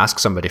 whereas when you ask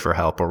somebody for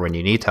help or when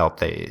you need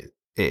help,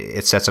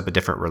 it sets up a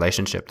different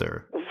relationship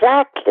there.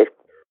 Exactly.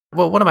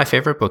 Well, one of my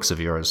favorite books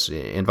of yours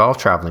involved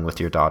traveling with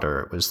your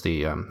daughter. It was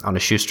the On a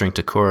Shoestring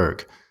to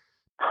Coorg.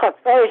 Our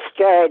first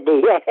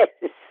journey, yes.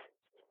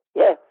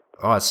 Yeah.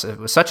 Oh, it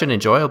was such an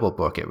enjoyable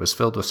book. It was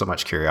filled with so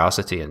much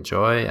curiosity and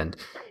joy. And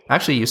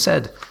actually, you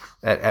said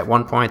at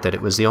one point that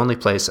it was the only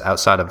place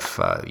outside of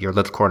your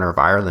little corner of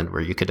Ireland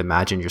where you could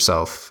imagine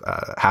yourself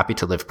happy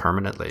to live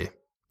permanently.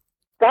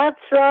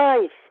 That's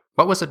right.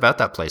 What was it about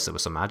that place that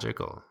was so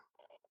magical?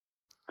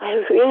 I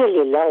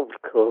really loved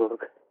Coorg.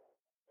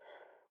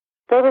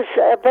 There was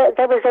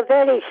a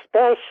very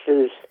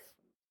special,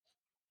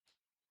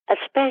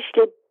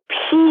 especially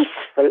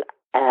peaceful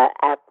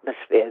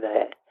atmosphere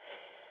there,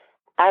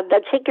 and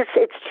I think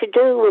it's to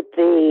do with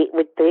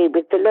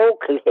the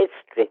local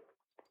history,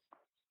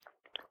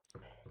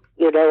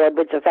 and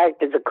with the fact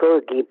that the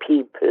Coorgi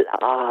people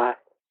are,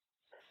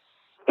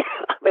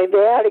 they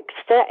are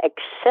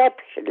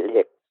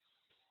exceptionally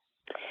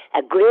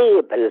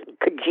agreeable,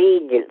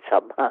 congenial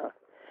somehow.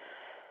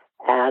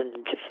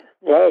 And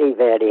very,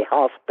 very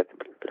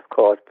hospitable, of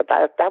course, but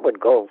that would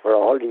go for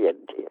all the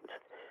Indians.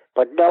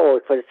 But no,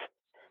 it was,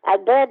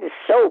 and then it's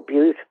so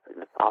beautiful,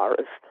 the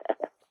forest.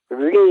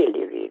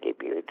 Really, really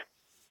beautiful.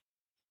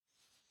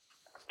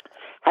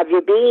 Have you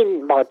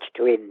been much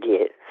to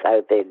India,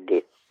 South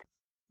India?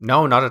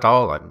 No, not at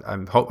all. I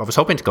was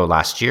hoping to go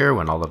last year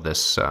when all of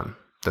this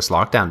this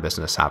lockdown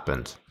business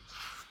happened.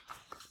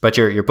 But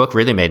your book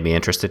really made me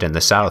interested in the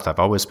South. I've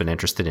always been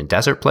interested in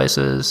desert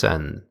places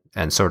and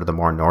sort of the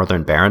more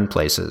northern barren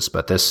places,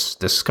 but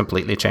this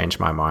completely changed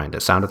my mind.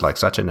 It sounded like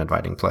such an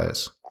inviting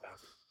place.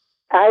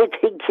 I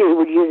think you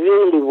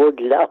really would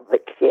love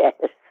it, yes.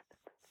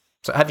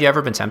 So have you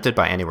ever been tempted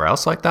by anywhere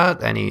else like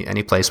that?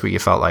 Any place where you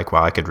felt like,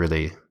 wow, I could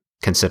really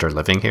consider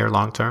living here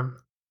long term?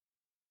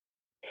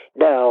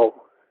 No.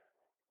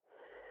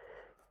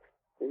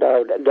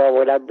 And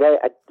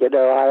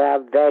I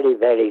am very,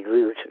 very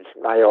rooted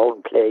in my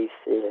own place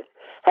here.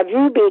 Have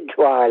you been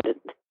to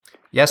Ireland?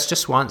 Yes,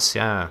 just once.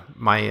 Yeah,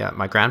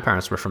 my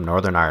grandparents were from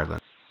Northern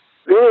Ireland.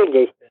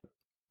 Really?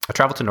 I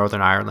traveled to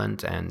Northern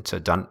Ireland and to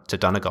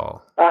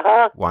Donegal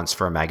once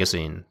for a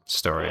magazine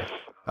story.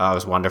 Oh, it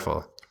was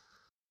wonderful.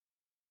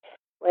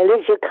 Well,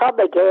 if you come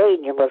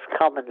again, you must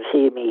come and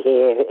see me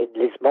here in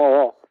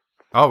Lismore.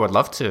 Oh, I would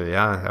love to.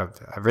 Yeah,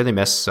 I really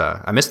miss.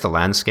 I miss the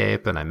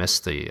landscape, and I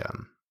miss the.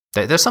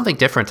 There's something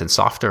different and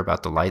softer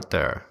about the light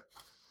there.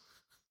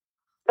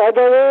 Oh,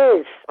 there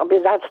is. I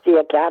mean, that's the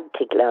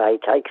Atlantic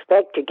light. I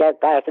expect to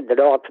get that in the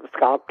north of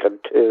Scotland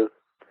too.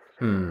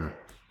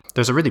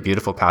 There's a really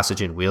beautiful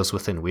passage in Wheels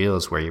Within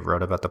Wheels where you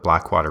wrote about the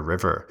Blackwater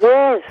River.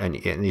 Yes. And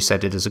you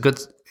said it's a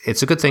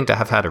good thing to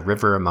have had a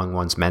river among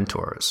one's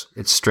mentors.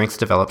 Its strength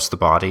develops the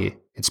body,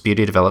 its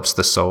beauty develops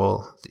the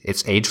soul,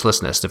 its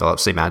agelessness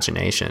develops the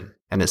imagination,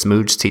 and its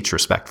moods teach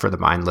respect for the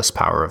mindless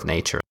power of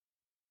nature.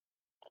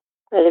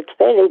 Well, it's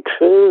very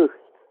true.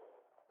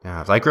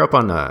 Yeah, I grew up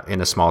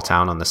in a small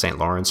town on the St.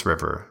 Lawrence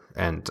River,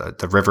 and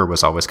the river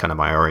was always kind of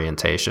my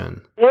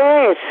orientation.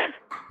 Yes.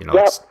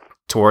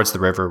 Towards the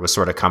river was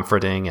sort of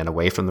comforting, and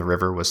away from the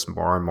river was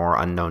more and more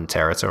unknown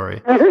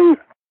territory.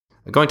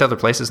 Going to other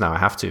places now, I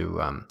have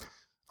to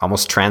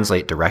almost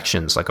translate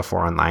directions like a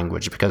foreign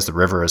language because the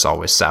river is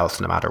always south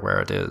no matter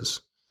where it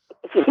is.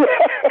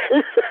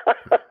 Yes.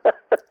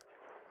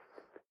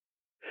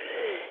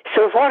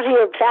 So what are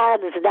your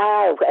plans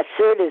now as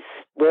soon as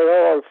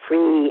we're all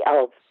free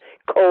of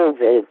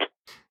COVID.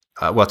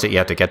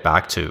 To get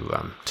back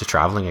to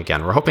traveling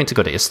again, we're hoping to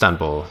go to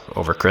Istanbul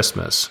over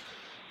Christmas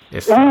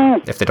if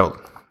if they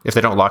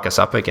don't lock us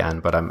up again.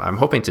 But I'm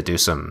hoping to do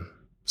some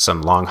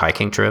long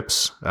hiking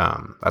trips.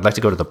 I'd like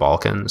to go to the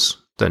Balkans,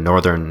 the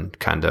northern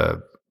kind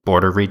of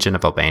border region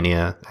of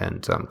Albania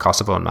and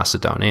Kosovo and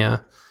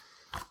Macedonia,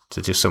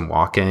 to do some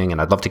walking.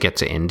 And I'd love to get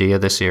to India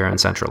this year and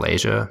Central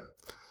Asia.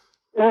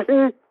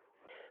 Mm-hmm.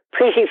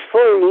 Pretty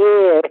full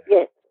year.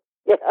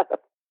 Yeah.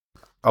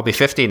 I'll be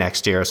 50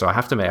 next year, so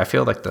I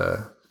feel like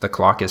the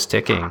clock is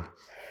ticking.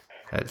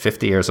 At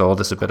 50 years old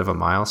is a bit of a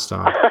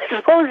milestone. I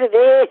suppose it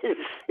is.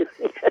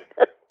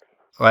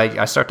 Well,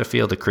 I start to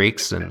feel the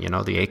creaks and,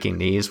 the aching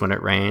knees when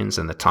it rains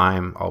and the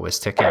time always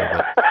ticking.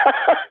 But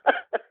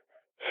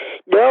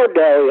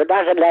No, you're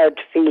not allowed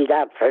to feel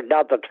that for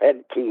another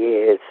 20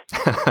 years.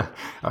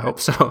 I hope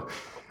so.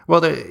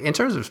 Well, in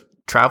terms of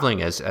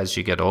traveling as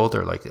you get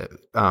older, like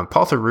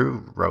Paul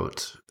Theroux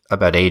wrote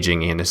about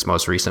aging in his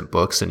most recent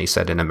books, and he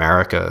said in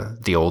America,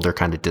 the older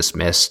kind of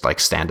dismissed, like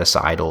stand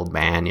aside, old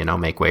man,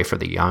 make way for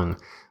the young.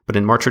 But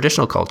in more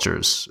traditional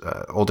cultures,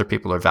 older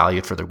people are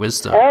valued for their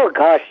wisdom. Oh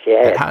gosh,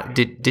 yeah.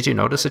 Did you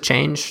notice a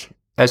change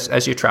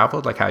as you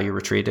traveled, like how you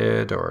were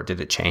treated, or did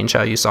it change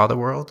how you saw the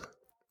world?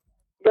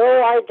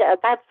 No,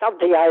 that's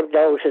something I've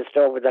noticed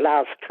over the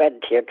last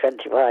 20 or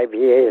 25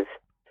 years.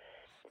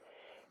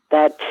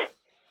 That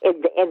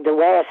in the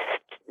West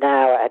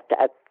now,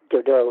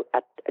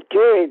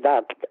 during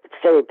that,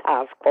 say,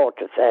 past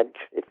quarter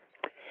century,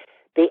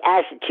 the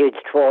attitudes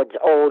towards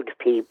old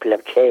people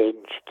have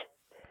changed,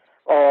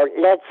 or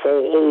let's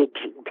say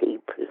aging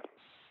people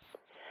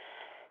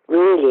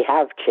really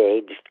have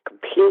changed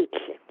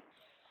completely.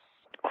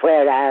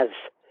 Whereas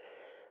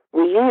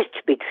we used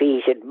to be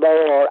treated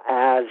more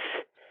as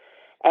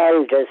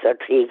elders are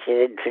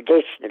treated in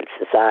traditional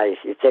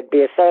societies. There'd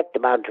be a certain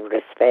amount of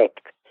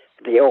respect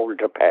for the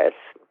older person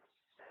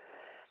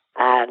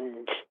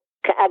and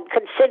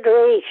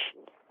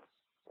consideration.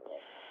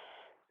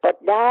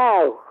 But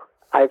now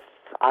I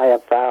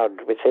have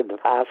found within the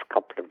past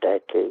couple of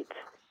decades,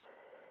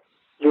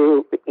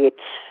 you're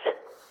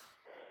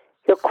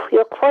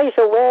quite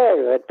aware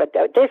of it. But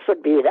this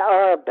would be in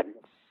urban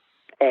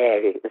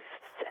areas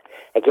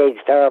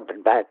against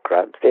urban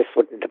backgrounds. This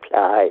wouldn't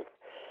apply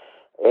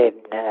in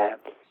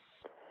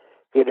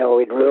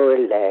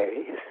rural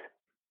areas.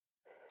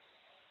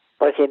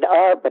 But in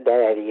urban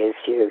areas,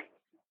 you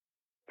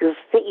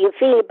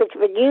feel a bit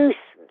of a nuisance.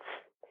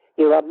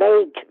 You are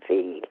made to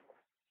feel.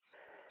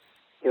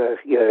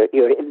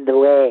 You're in the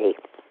way.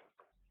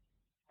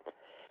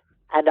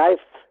 And I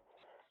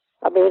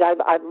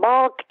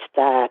marked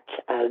that,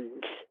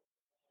 and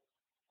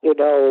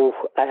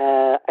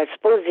I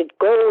suppose it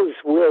goes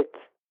with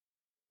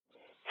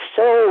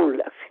soul,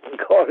 if you can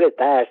call it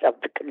that, of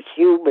the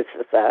consumer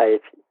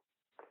society.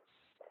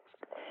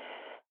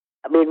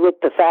 I mean, with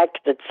the fact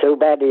that so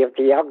many of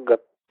the younger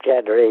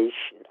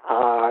generation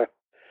are,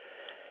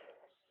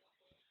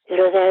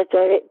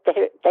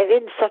 they're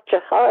in such a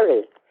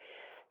hurry,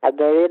 and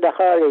they're in a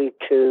hurry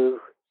to,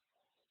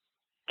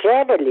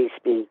 generally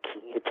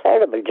speaking, a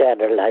terrible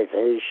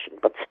generalization,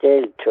 but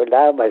still to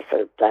allow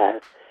myself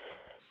that,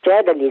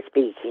 generally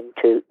speaking,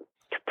 to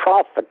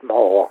profit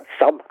more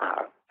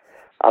somehow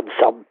on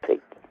something.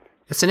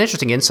 It's an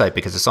interesting insight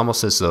because it's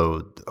almost as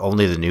though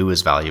only the new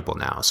is valuable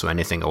now. So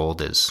anything old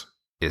is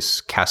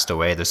cast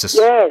away. There's this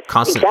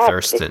constant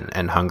thirst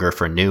and hunger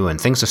for new,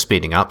 and things are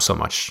speeding up so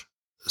much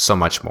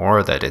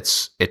more that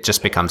it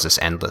just becomes this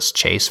endless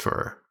chase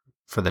for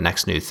the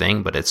next new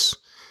thing. But it's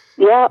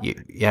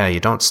you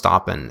don't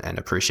stop and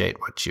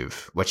appreciate what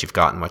you've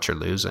got and what you're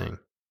losing.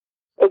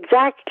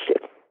 Exactly.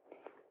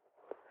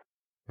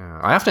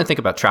 I often think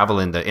about travel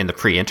in the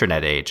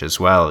pre-internet age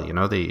as well.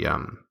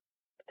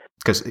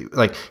 Because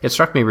like it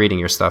struck me reading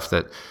your stuff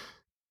that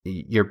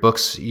your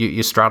books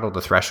you straddled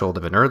the threshold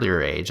of an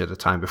earlier age at a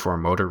time before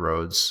motor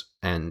roads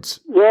and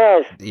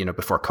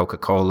before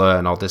Coca-Cola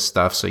and all this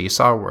stuff. So you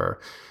saw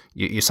where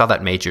you saw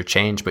that major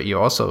change, but you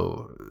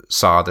also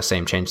saw the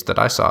same change that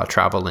I saw,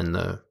 travel in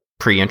the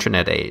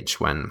pre-internet age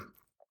when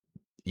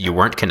you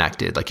weren't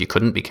connected, like you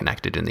couldn't be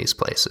connected in these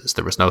places.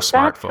 There was no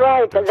smartphone.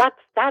 That's right, and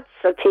that's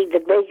the thing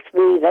that makes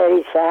me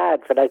very sad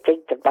when I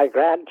think that my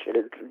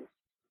grandchildren.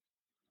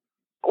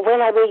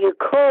 Well, I mean, you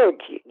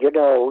could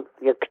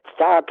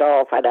start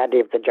off on any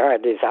of the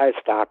journeys I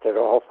started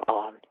off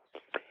on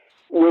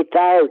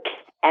without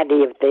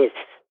any of this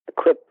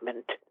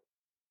equipment.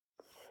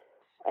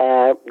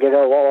 All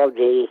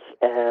the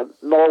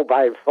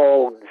mobile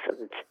phones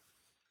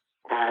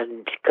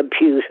and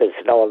computers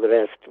and all the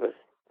rest of it.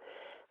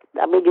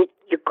 I mean,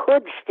 you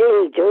could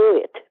still do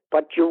it,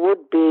 but it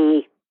would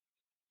be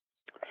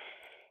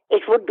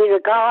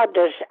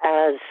regarded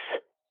as,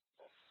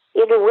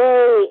 in a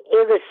way,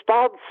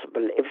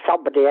 irresponsible if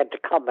somebody had to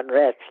come and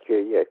rescue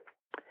you.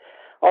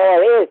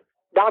 Or if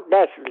not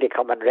necessarily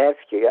come and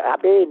rescue you. I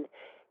mean,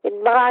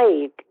 in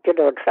my,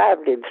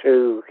 traveling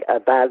through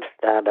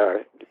Balstan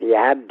or the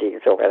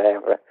Andes or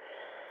whatever,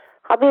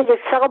 I mean, there's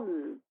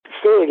some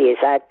serious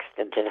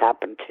accident had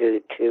happened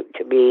to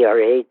me or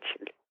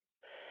Rachel,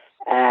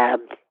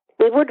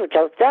 we would have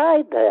just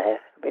died there.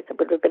 I mean, there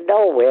would have been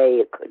no way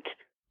you could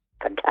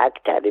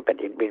contact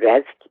anybody and be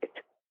rescued.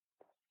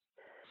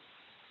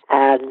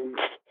 And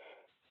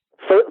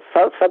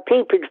for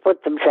people to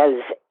put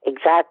themselves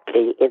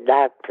exactly in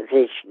that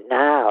position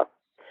now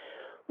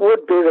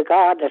would be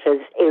regarded as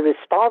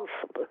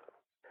irresponsible,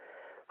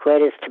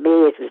 whereas to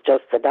me it was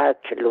just the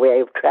natural way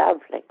of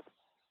travelling.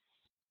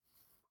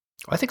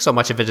 I think so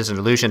much of it is an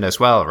illusion as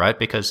well, right?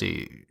 Because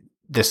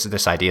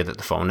this idea that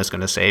the phone is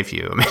going to save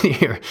you. I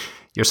mean,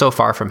 you're so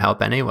far from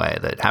help anyway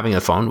that having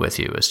a phone with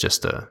you is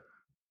just a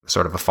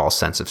sort of a false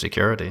sense of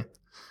security.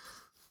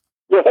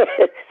 Yes,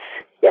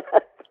 yeah.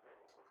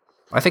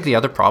 I think the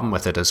other problem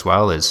with it as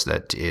well is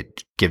that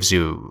it gives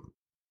you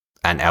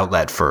an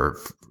outlet for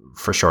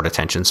short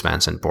attention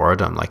spans and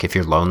boredom. Like if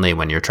you're lonely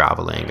when you're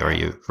traveling or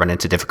you run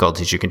into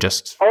difficulties, you can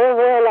just... Oh,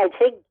 well, I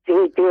think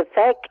the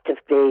effect of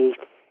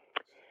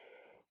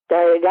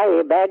now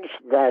you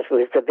mentioned that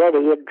was a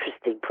very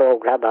interesting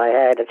program I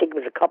had. I think it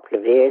was a couple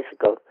of years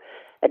ago,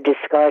 a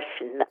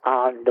discussion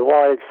on the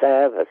World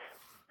Service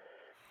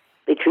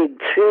between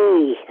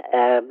three,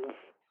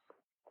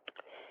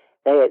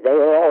 they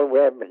were all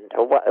women.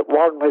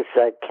 One was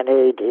a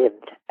Canadian,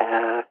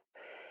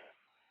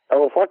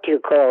 what do you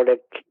call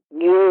it?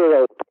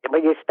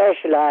 When you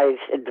specialise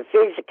in the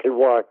physical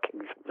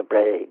workings of the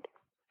brain.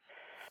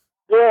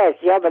 Yes,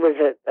 the other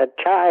was a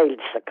child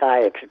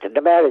psychiatrist, an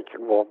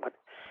American woman.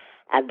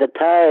 And the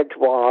third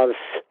was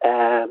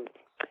an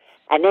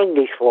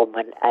English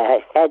woman, a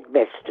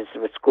headmistress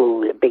of a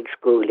school, a big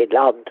school in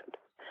London.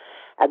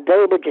 And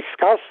they were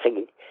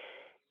discussing,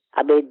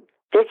 I mean,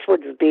 this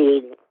would have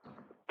been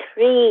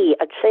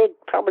I'd say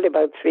probably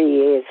about 3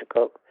 years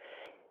ago.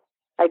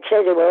 I'd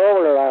say they were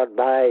all around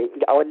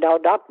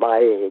not my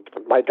age,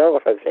 but my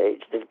daughter's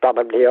age. They'd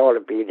probably all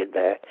have been in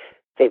their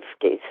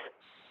 50s.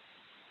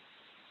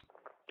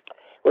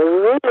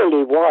 We're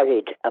really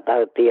worried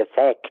about the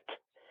effect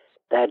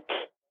that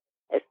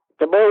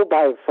the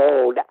mobile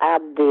phone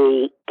and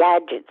the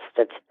gadgets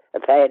that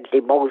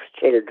apparently most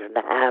children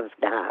have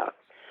now,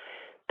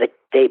 that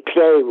they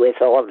play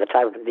with all the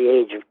time from the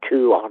age of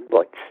 2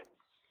 onwards.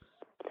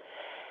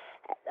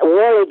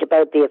 Worried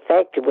about the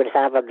effect it would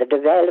have on the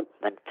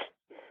development,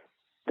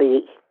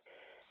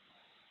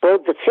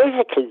 both the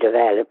physical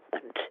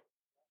development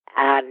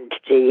and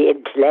the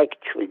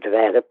intellectual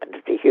development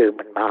of the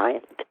human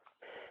mind.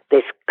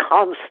 This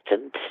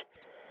constant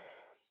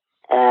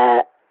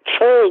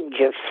change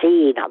of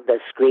scene on the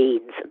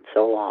screens and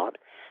so on,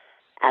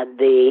 and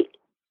the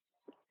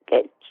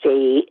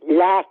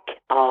lack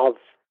of,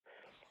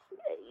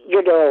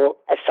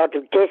 a sort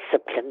of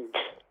disciplined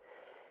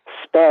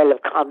spell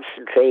of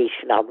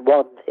concentration on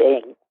one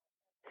thing,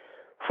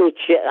 which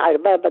I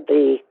remember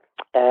the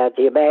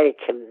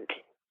American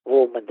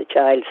woman, the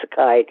child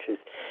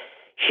psychiatrist,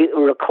 she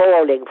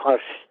recalling what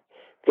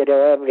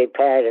every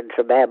parent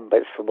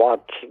remembers from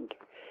watching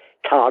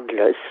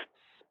toddlers,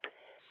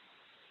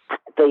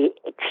 the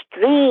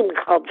extreme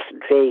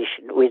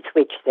concentration with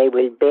which they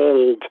will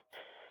build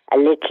a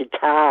little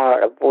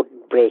tower of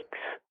wooden bricks,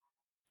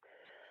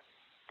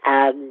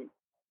 and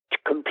to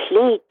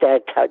complete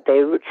their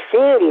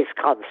serious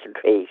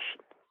concentration.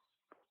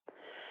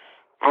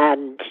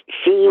 And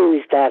she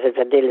used that as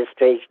an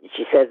illustration.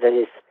 She said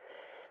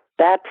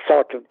that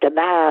sort of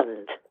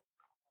demand,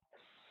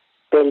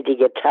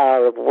 building a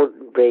tower of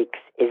wooden bricks,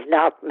 is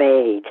not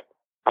made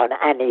on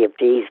any of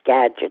these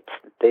gadgets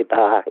that they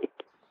buy.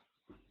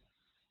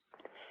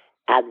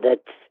 And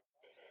that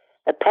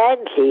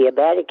apparently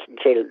American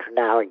children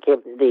now are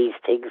given these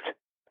things.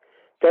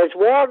 There's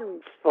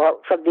one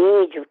from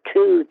the age of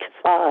 2 to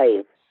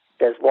 5,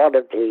 there's one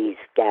of these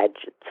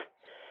gadgets.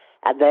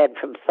 And then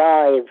from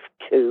 5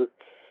 to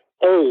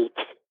 8,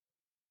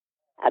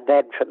 and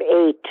then from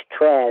 8 to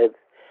 12,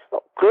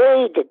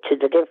 graded to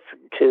the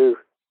different two.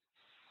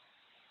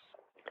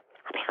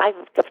 I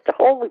mean, the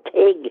whole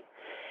thing,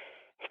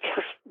 it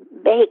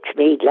just makes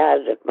me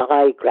glad that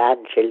my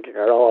grandchildren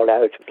are all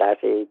out of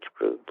that age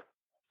group,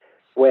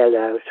 well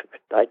out of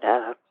it by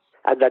now,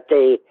 and that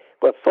they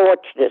were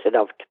fortunate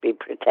enough to be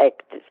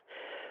protected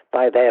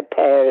by their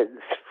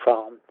parents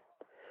from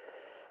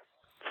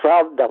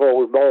the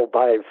whole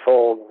mobile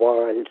phone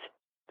world.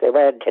 They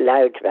weren't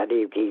allowed to have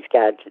any of these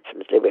gadgets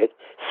until they were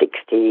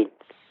 16.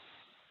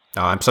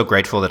 Oh, I'm so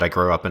grateful that I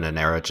grew up in an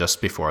era just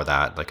before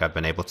that. Like I've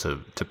been able to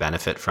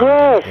benefit from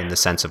it in the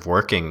sense of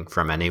working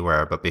from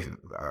anywhere, but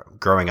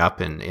growing up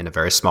in a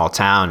very small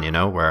town,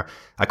 where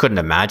I couldn't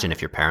imagine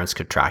if your parents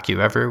could track you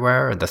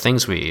everywhere, and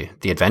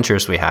the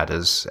adventures we had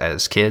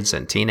as kids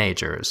and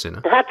teenagers,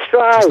 That's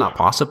right. It's just not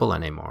possible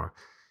anymore.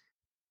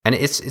 And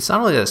it's not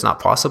only that it's not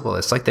possible,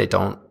 it's like they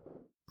don't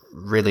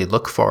really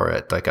look for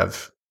it. Like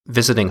I've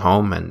visiting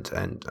home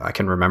and I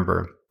can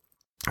remember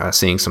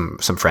seeing some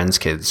friends'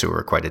 kids who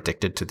were quite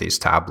addicted to these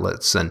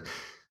tablets and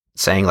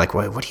saying like,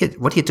 what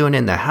are you doing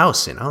in the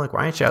house? Like,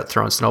 why aren't you out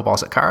throwing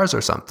snowballs at cars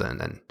or something?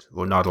 And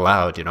we're not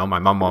allowed, my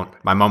mom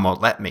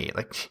won't let me.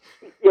 Like,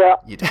 Yeah,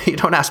 You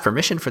don't ask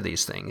permission for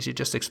these things. You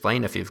just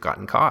explain if you've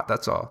gotten caught.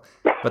 That's all.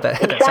 But that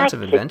sense of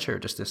exactly. adventure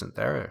just isn't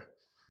there.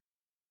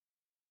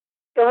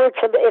 No,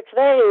 it's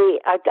very.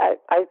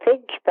 I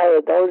think there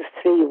are those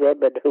three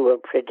women who are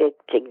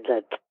predicting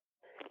that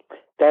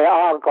there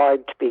are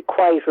going to be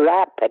quite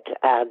rapid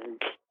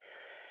and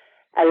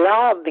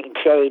alarming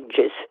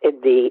changes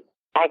in the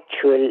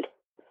actual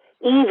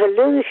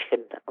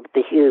evolution of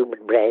the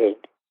human brain.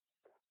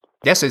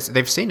 Yes,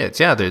 they've seen it.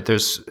 Yeah,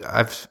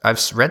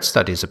 I've read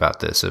studies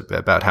about this,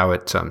 about how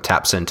it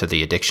taps into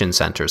the addiction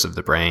centers of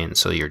the brain.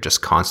 So you're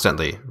just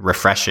constantly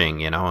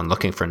refreshing, and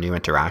looking for new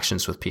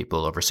interactions with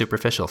people over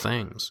superficial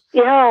things.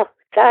 Yeah,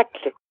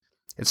 exactly.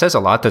 It says a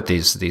lot that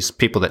these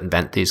people that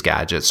invent these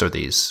gadgets or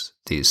these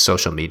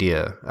social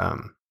media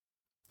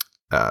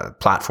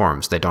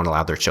platforms, they don't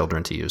allow their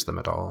children to use them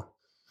at all.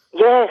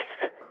 Yes.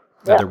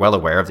 That they're well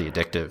aware of the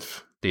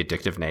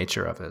addictive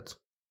nature of it.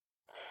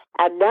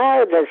 And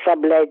now there's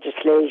some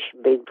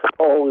legislation being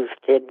proposed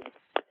in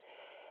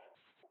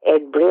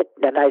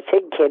Britain, and I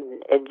think in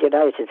the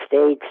United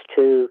States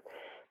too.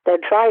 They're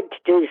trying to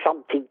do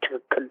something to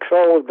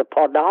control the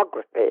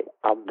pornography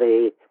on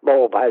the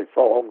mobile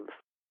phones,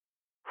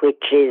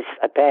 which is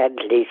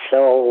apparently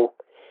so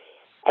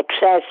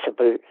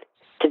accessible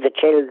to the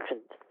children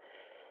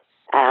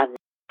and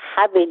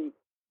having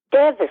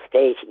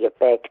devastating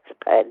effects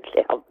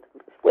apparently on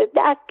them,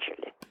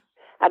 naturally.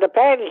 And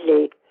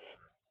apparently,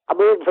 I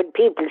mean, when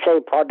people say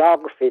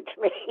pornography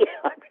to me,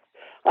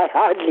 I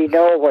hardly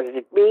know what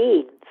it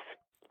means.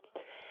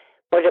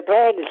 But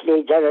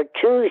apparently there are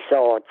two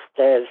sorts.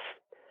 There's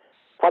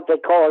what they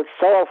call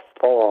soft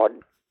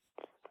porn,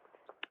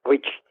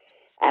 which,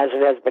 as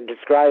it has been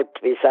described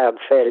to me, sounds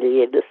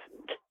fairly innocent.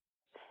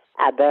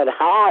 And then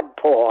hard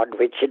porn,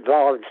 which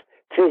involves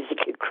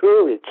physical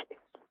cruelty.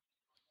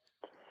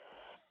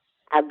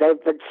 And there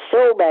have been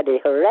so many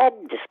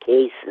horrendous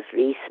cases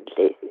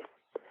recently,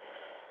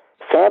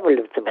 several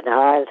of them in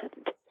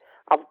Ireland,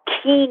 of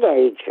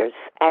teenagers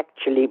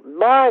actually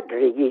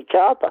murdering each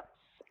other.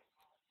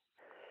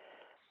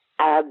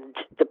 And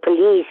the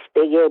police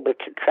being able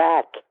to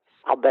track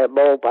on their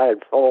mobile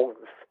phones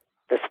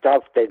the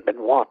stuff they'd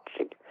been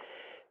watching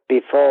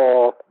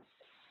before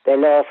they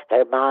lost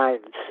their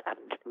minds and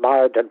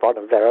murdered one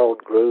of their own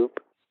group.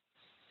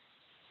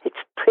 It's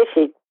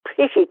pretty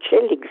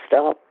chilling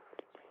stuff.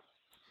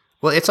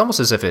 Well, it's almost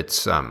as if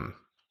it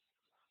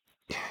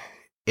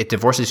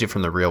divorces you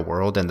from the real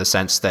world in the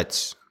sense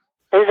that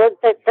there's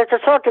a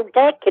sort of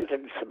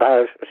decadence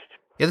about it.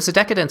 Yeah, there's a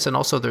decadence, and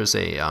also there's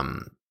a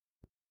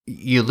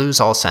you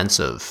lose all sense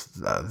of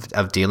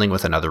dealing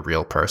with another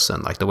real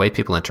person. Like the way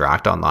people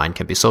interact online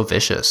can be so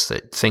vicious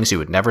that things you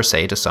would never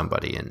say to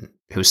somebody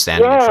who's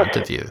standing in front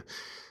of you.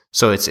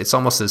 So it's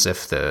almost as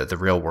if the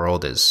real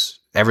world is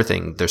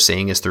everything they're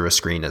seeing is through a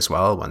screen as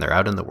well when they're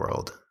out in the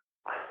world.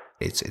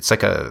 It's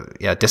like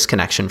a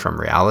disconnection from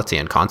reality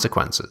and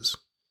consequences.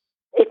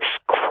 It's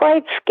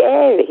quite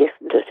scary,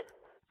 isn't it?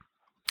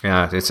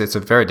 Yeah, it's a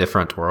very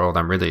different world.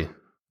 I'm really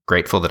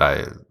grateful that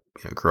I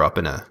grew up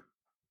in a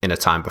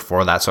time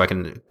before that, so I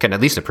can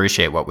at least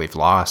appreciate what we've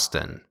lost.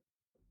 And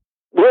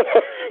yeah,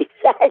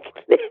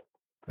 exactly.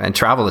 And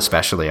travel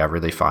especially, I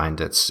really find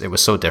it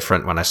was so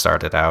different when I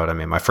started out. I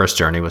mean, my first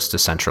journey was to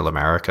Central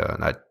America,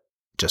 and I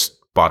just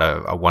bought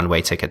a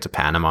one-way ticket to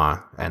Panama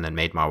and then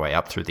made my way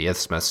up through the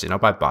Isthmus,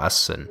 by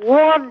bus. And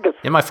wonderful.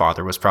 And my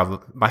father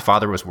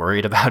was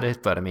worried about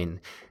it, but I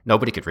mean,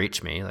 nobody could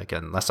reach me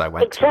unless I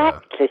went to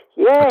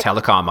a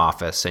telecom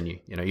office, and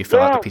you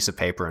fill out the piece of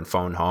paper and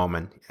phone home,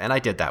 and I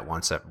did that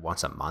once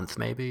a month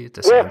maybe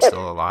to say I'm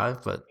still alive,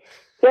 but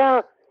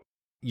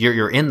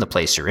you're in the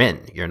place you're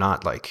in. You're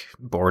not like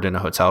bored in a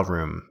hotel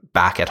room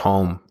back at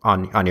home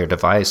on your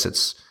device.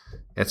 It's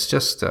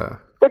just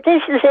but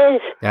this is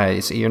it. Yeah,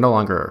 you're no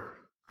longer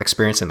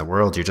experiencing the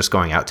world. You're just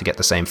going out to get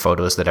the same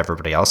photos that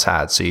everybody else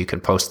had, so you can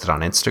post it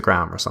on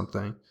Instagram or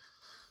something.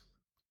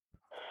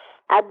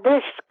 And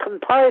this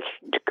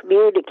compulsion to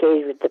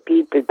communicate with the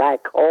people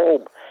back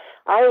home,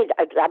 I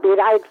mean,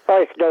 I'd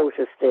first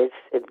noticed this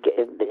in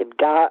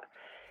Gaza.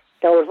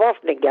 No, it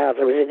wasn't in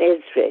Gaza, it was in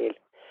Israel,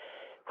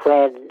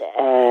 when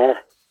it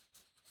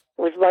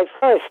was my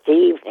first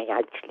evening,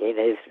 actually, in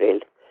Israel,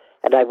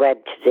 and I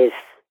went to this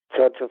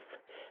sort of,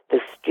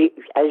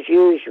 as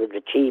usual,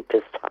 the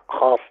cheapest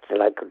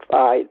hostel I could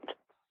find.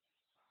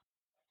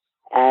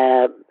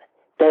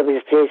 There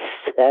was this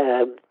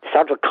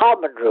sort of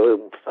common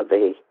room for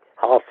the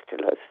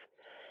hostelers,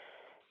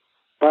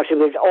 but it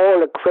was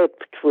all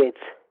equipped with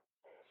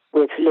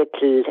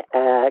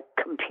little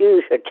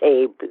computer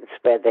tables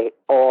where they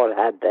all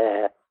had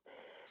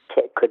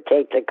could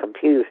take their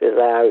computers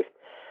out.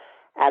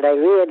 And I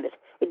realized,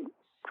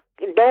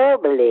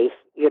 normally,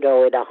 in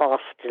a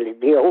hostel in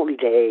the old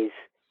days,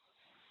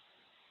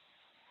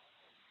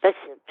 the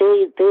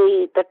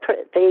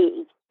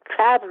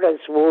travellers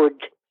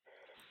would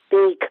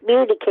be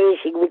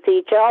communicating with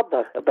each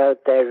other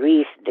about their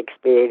recent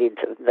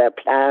experiences, their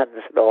plans,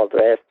 and all the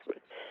rest of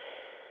it.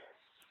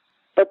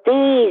 But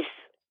these,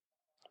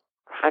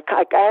 I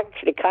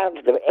actually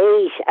counted them,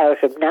 8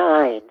 out of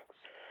 9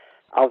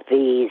 of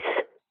these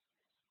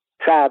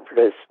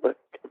travellers,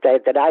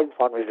 the ninth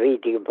one was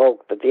reading a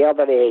book, but the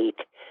other 8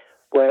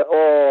 were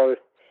all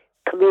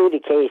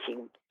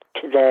communicating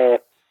to their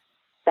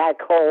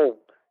back home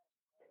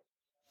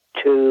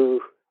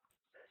to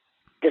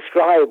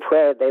describe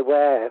where they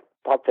were,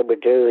 what they were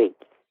doing.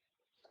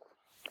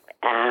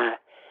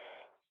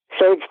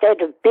 So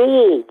instead of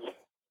being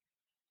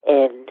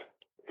in,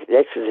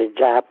 this was in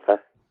Jaffa,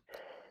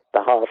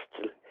 the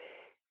hostel,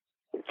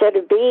 instead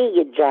of being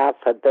in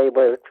Jaffa, they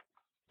were,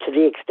 to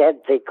the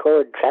extent they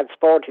could,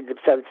 transporting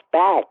themselves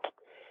back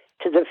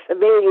to the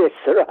familiar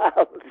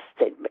surrounds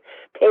they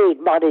paid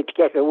money to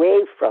get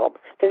away from.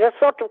 There's a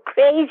sort of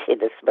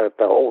craziness about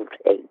the whole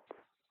thing.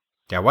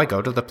 Yeah, why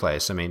go to the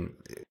place? I mean,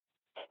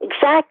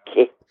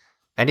 exactly.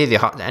 Any of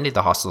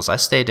the hostels I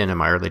stayed in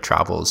my early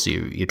travels,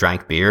 you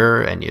drank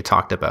beer and you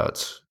talked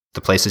about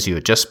the places you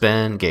had just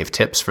been, gave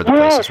tips for the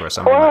places where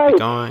somebody might be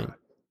going.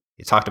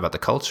 You talked about the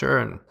culture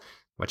and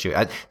what you.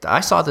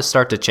 I saw this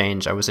start to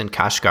change. I was in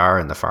Kashgar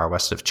in the far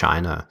west of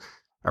China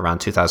around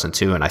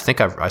 2002, and I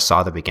think I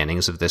saw the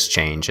beginnings of this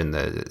change in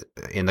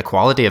the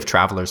quality of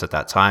travelers at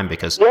that time,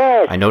 because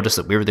I noticed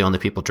that we were the only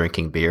people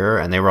drinking beer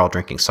and they were all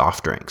drinking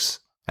soft drinks,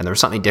 and there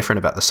was something different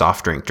about the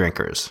soft drink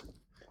drinkers.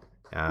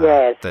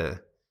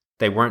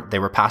 They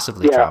were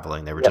passively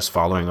traveling. They were just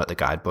following what the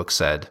guidebook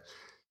said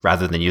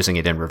rather than using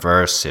it in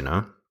reverse, you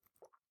know?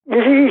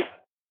 Mm-hmm.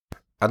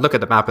 I'd look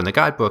at the map in the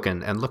guidebook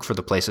and look for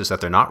the places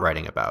that they're not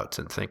writing about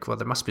and think, well,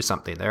 there must be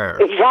something there.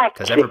 Exactly.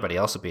 Because everybody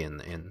else would be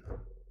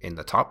in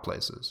the top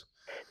places.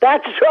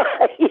 That's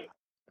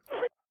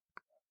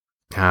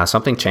right.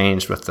 Something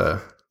changed with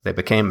they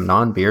became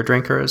non-beer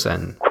drinkers,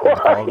 and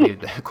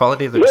the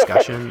quality of the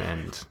discussion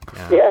and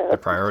the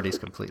priorities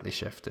completely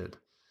shifted.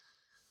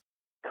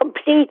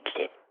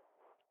 Completely.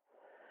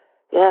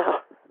 Yeah.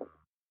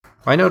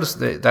 I noticed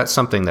that's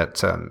something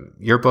that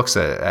your books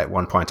at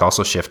one point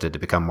also shifted to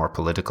become more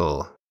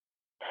political.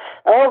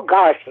 Oh,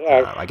 gosh,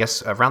 yes. I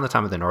guess around the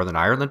time of the Northern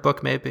Ireland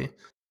book, maybe?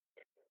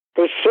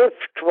 The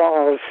shift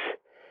was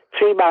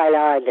 3 Mile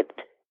Island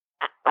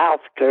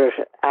after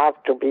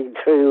being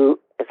through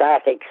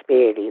that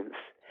experience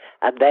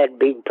and then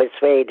being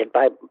persuaded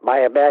by my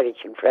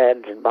American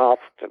friends in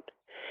Boston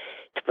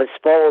to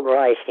postpone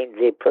writing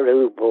the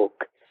Peru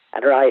book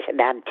and write an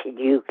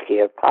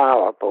anti-nuclear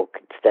power book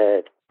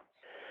instead.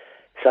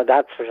 So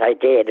that's what I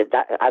did, and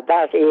that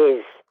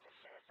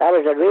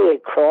was a real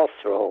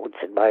crossroads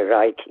in my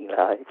writing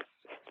life,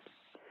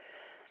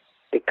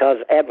 because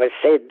ever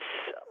since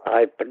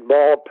I've been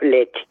more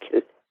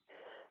political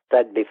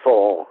than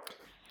before.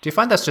 Do you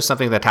find that's just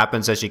something that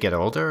happens as you get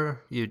older?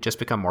 You just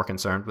become more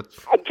concerned with...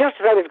 Just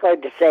what I was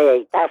going to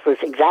say. That was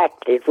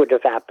exactly, it would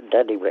have happened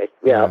anyway.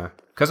 Yeah.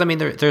 Because, I mean,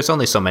 there's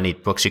only so many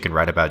books you can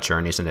write about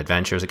journeys and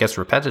adventures. It gets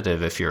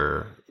repetitive if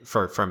you're,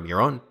 from your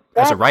own,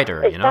 as a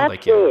writer, you know?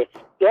 Like you,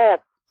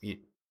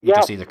 you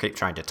just either keep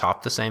trying to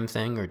top the same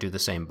thing or do the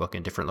same book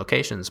in different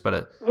locations.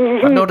 But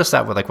I've noticed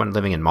that with, when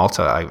living in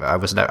Malta, I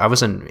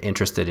wasn't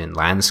interested in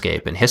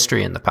landscape and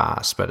history in the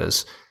past, but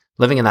as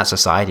living in that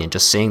society and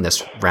just seeing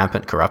this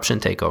rampant corruption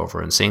take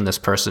over and seeing this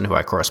person who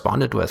I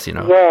corresponded with,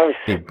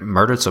 be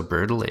murdered so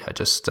brutally, I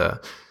just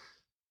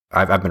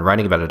I've been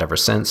writing about it ever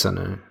since,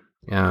 and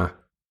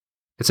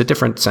it's a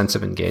different sense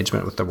of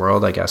engagement with the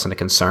world, I guess, and a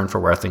concern for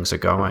where things are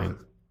going.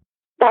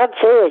 That's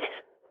it,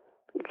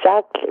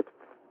 exactly.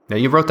 Now,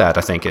 you wrote that,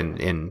 I think,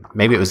 in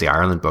maybe it was the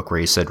Ireland book, where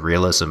you said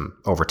realism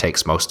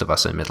overtakes most of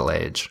us in middle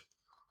age.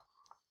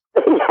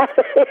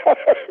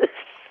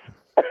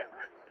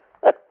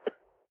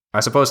 I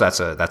suppose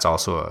that's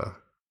also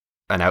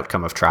an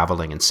outcome of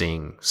traveling and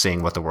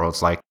seeing what the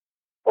world's like.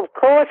 Of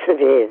course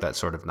it is. That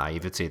sort of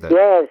naivety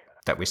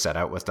that we set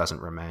out with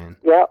doesn't remain.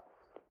 Yeah.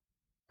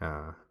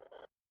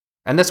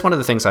 And that's one of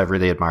the things I've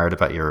really admired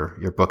about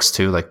your books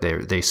too. Like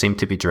they seem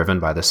to be driven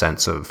by the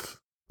sense of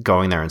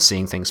going there and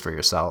seeing things for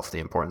yourself, the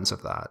importance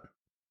of that.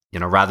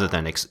 Rather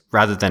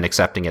than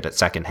accepting it at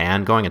second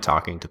hand, going and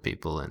talking to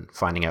people and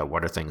finding out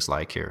what are things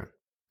like here.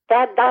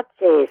 That's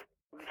it.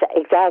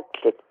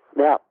 Exactly.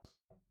 Yeah.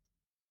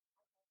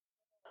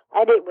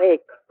 Anyway,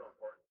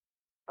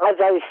 as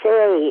I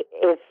say,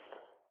 if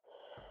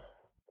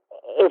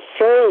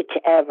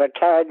fate ever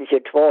turns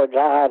you towards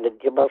Ireland,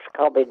 you must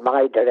come in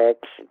my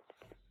direction.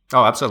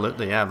 Oh,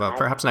 absolutely, yeah. Well,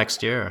 perhaps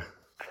next year.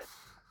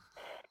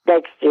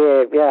 Next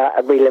year, yeah,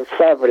 and we'll have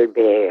several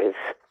beers.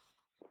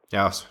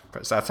 Yes,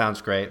 that sounds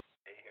great.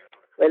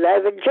 Well,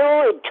 I've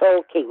enjoyed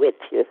talking with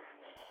you.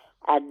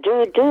 And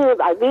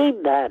I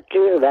mean that,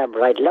 do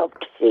remember, I'd love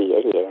to see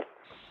you here.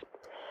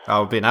 Oh,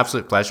 it would be an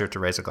absolute pleasure to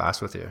raise a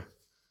glass with you.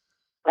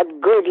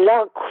 And good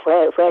luck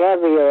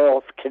wherever you're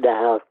off to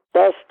now.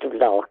 Best of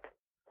luck.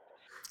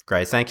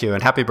 Great, thank you,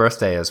 and happy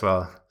birthday as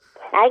well.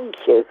 Thank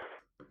you.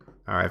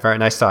 All right, very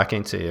nice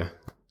talking to you.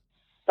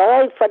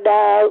 Bye for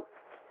now.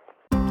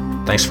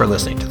 Thanks for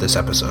listening to this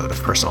episode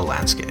of Personal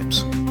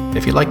Landscapes.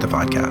 If you like the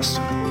podcast,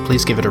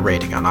 please give it a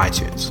rating on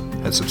iTunes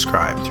and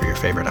subscribe through your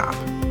favorite app.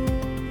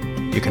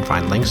 You can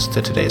find links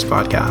to today's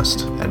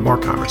podcast and more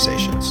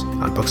conversations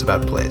on Books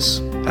About Place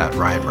at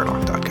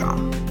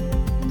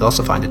ryanmurdoch.com. You'll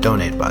also find a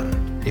donate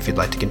button if you'd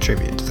like to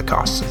contribute to the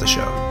costs of the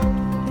show.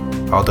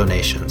 All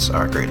donations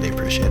are greatly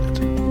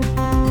appreciated.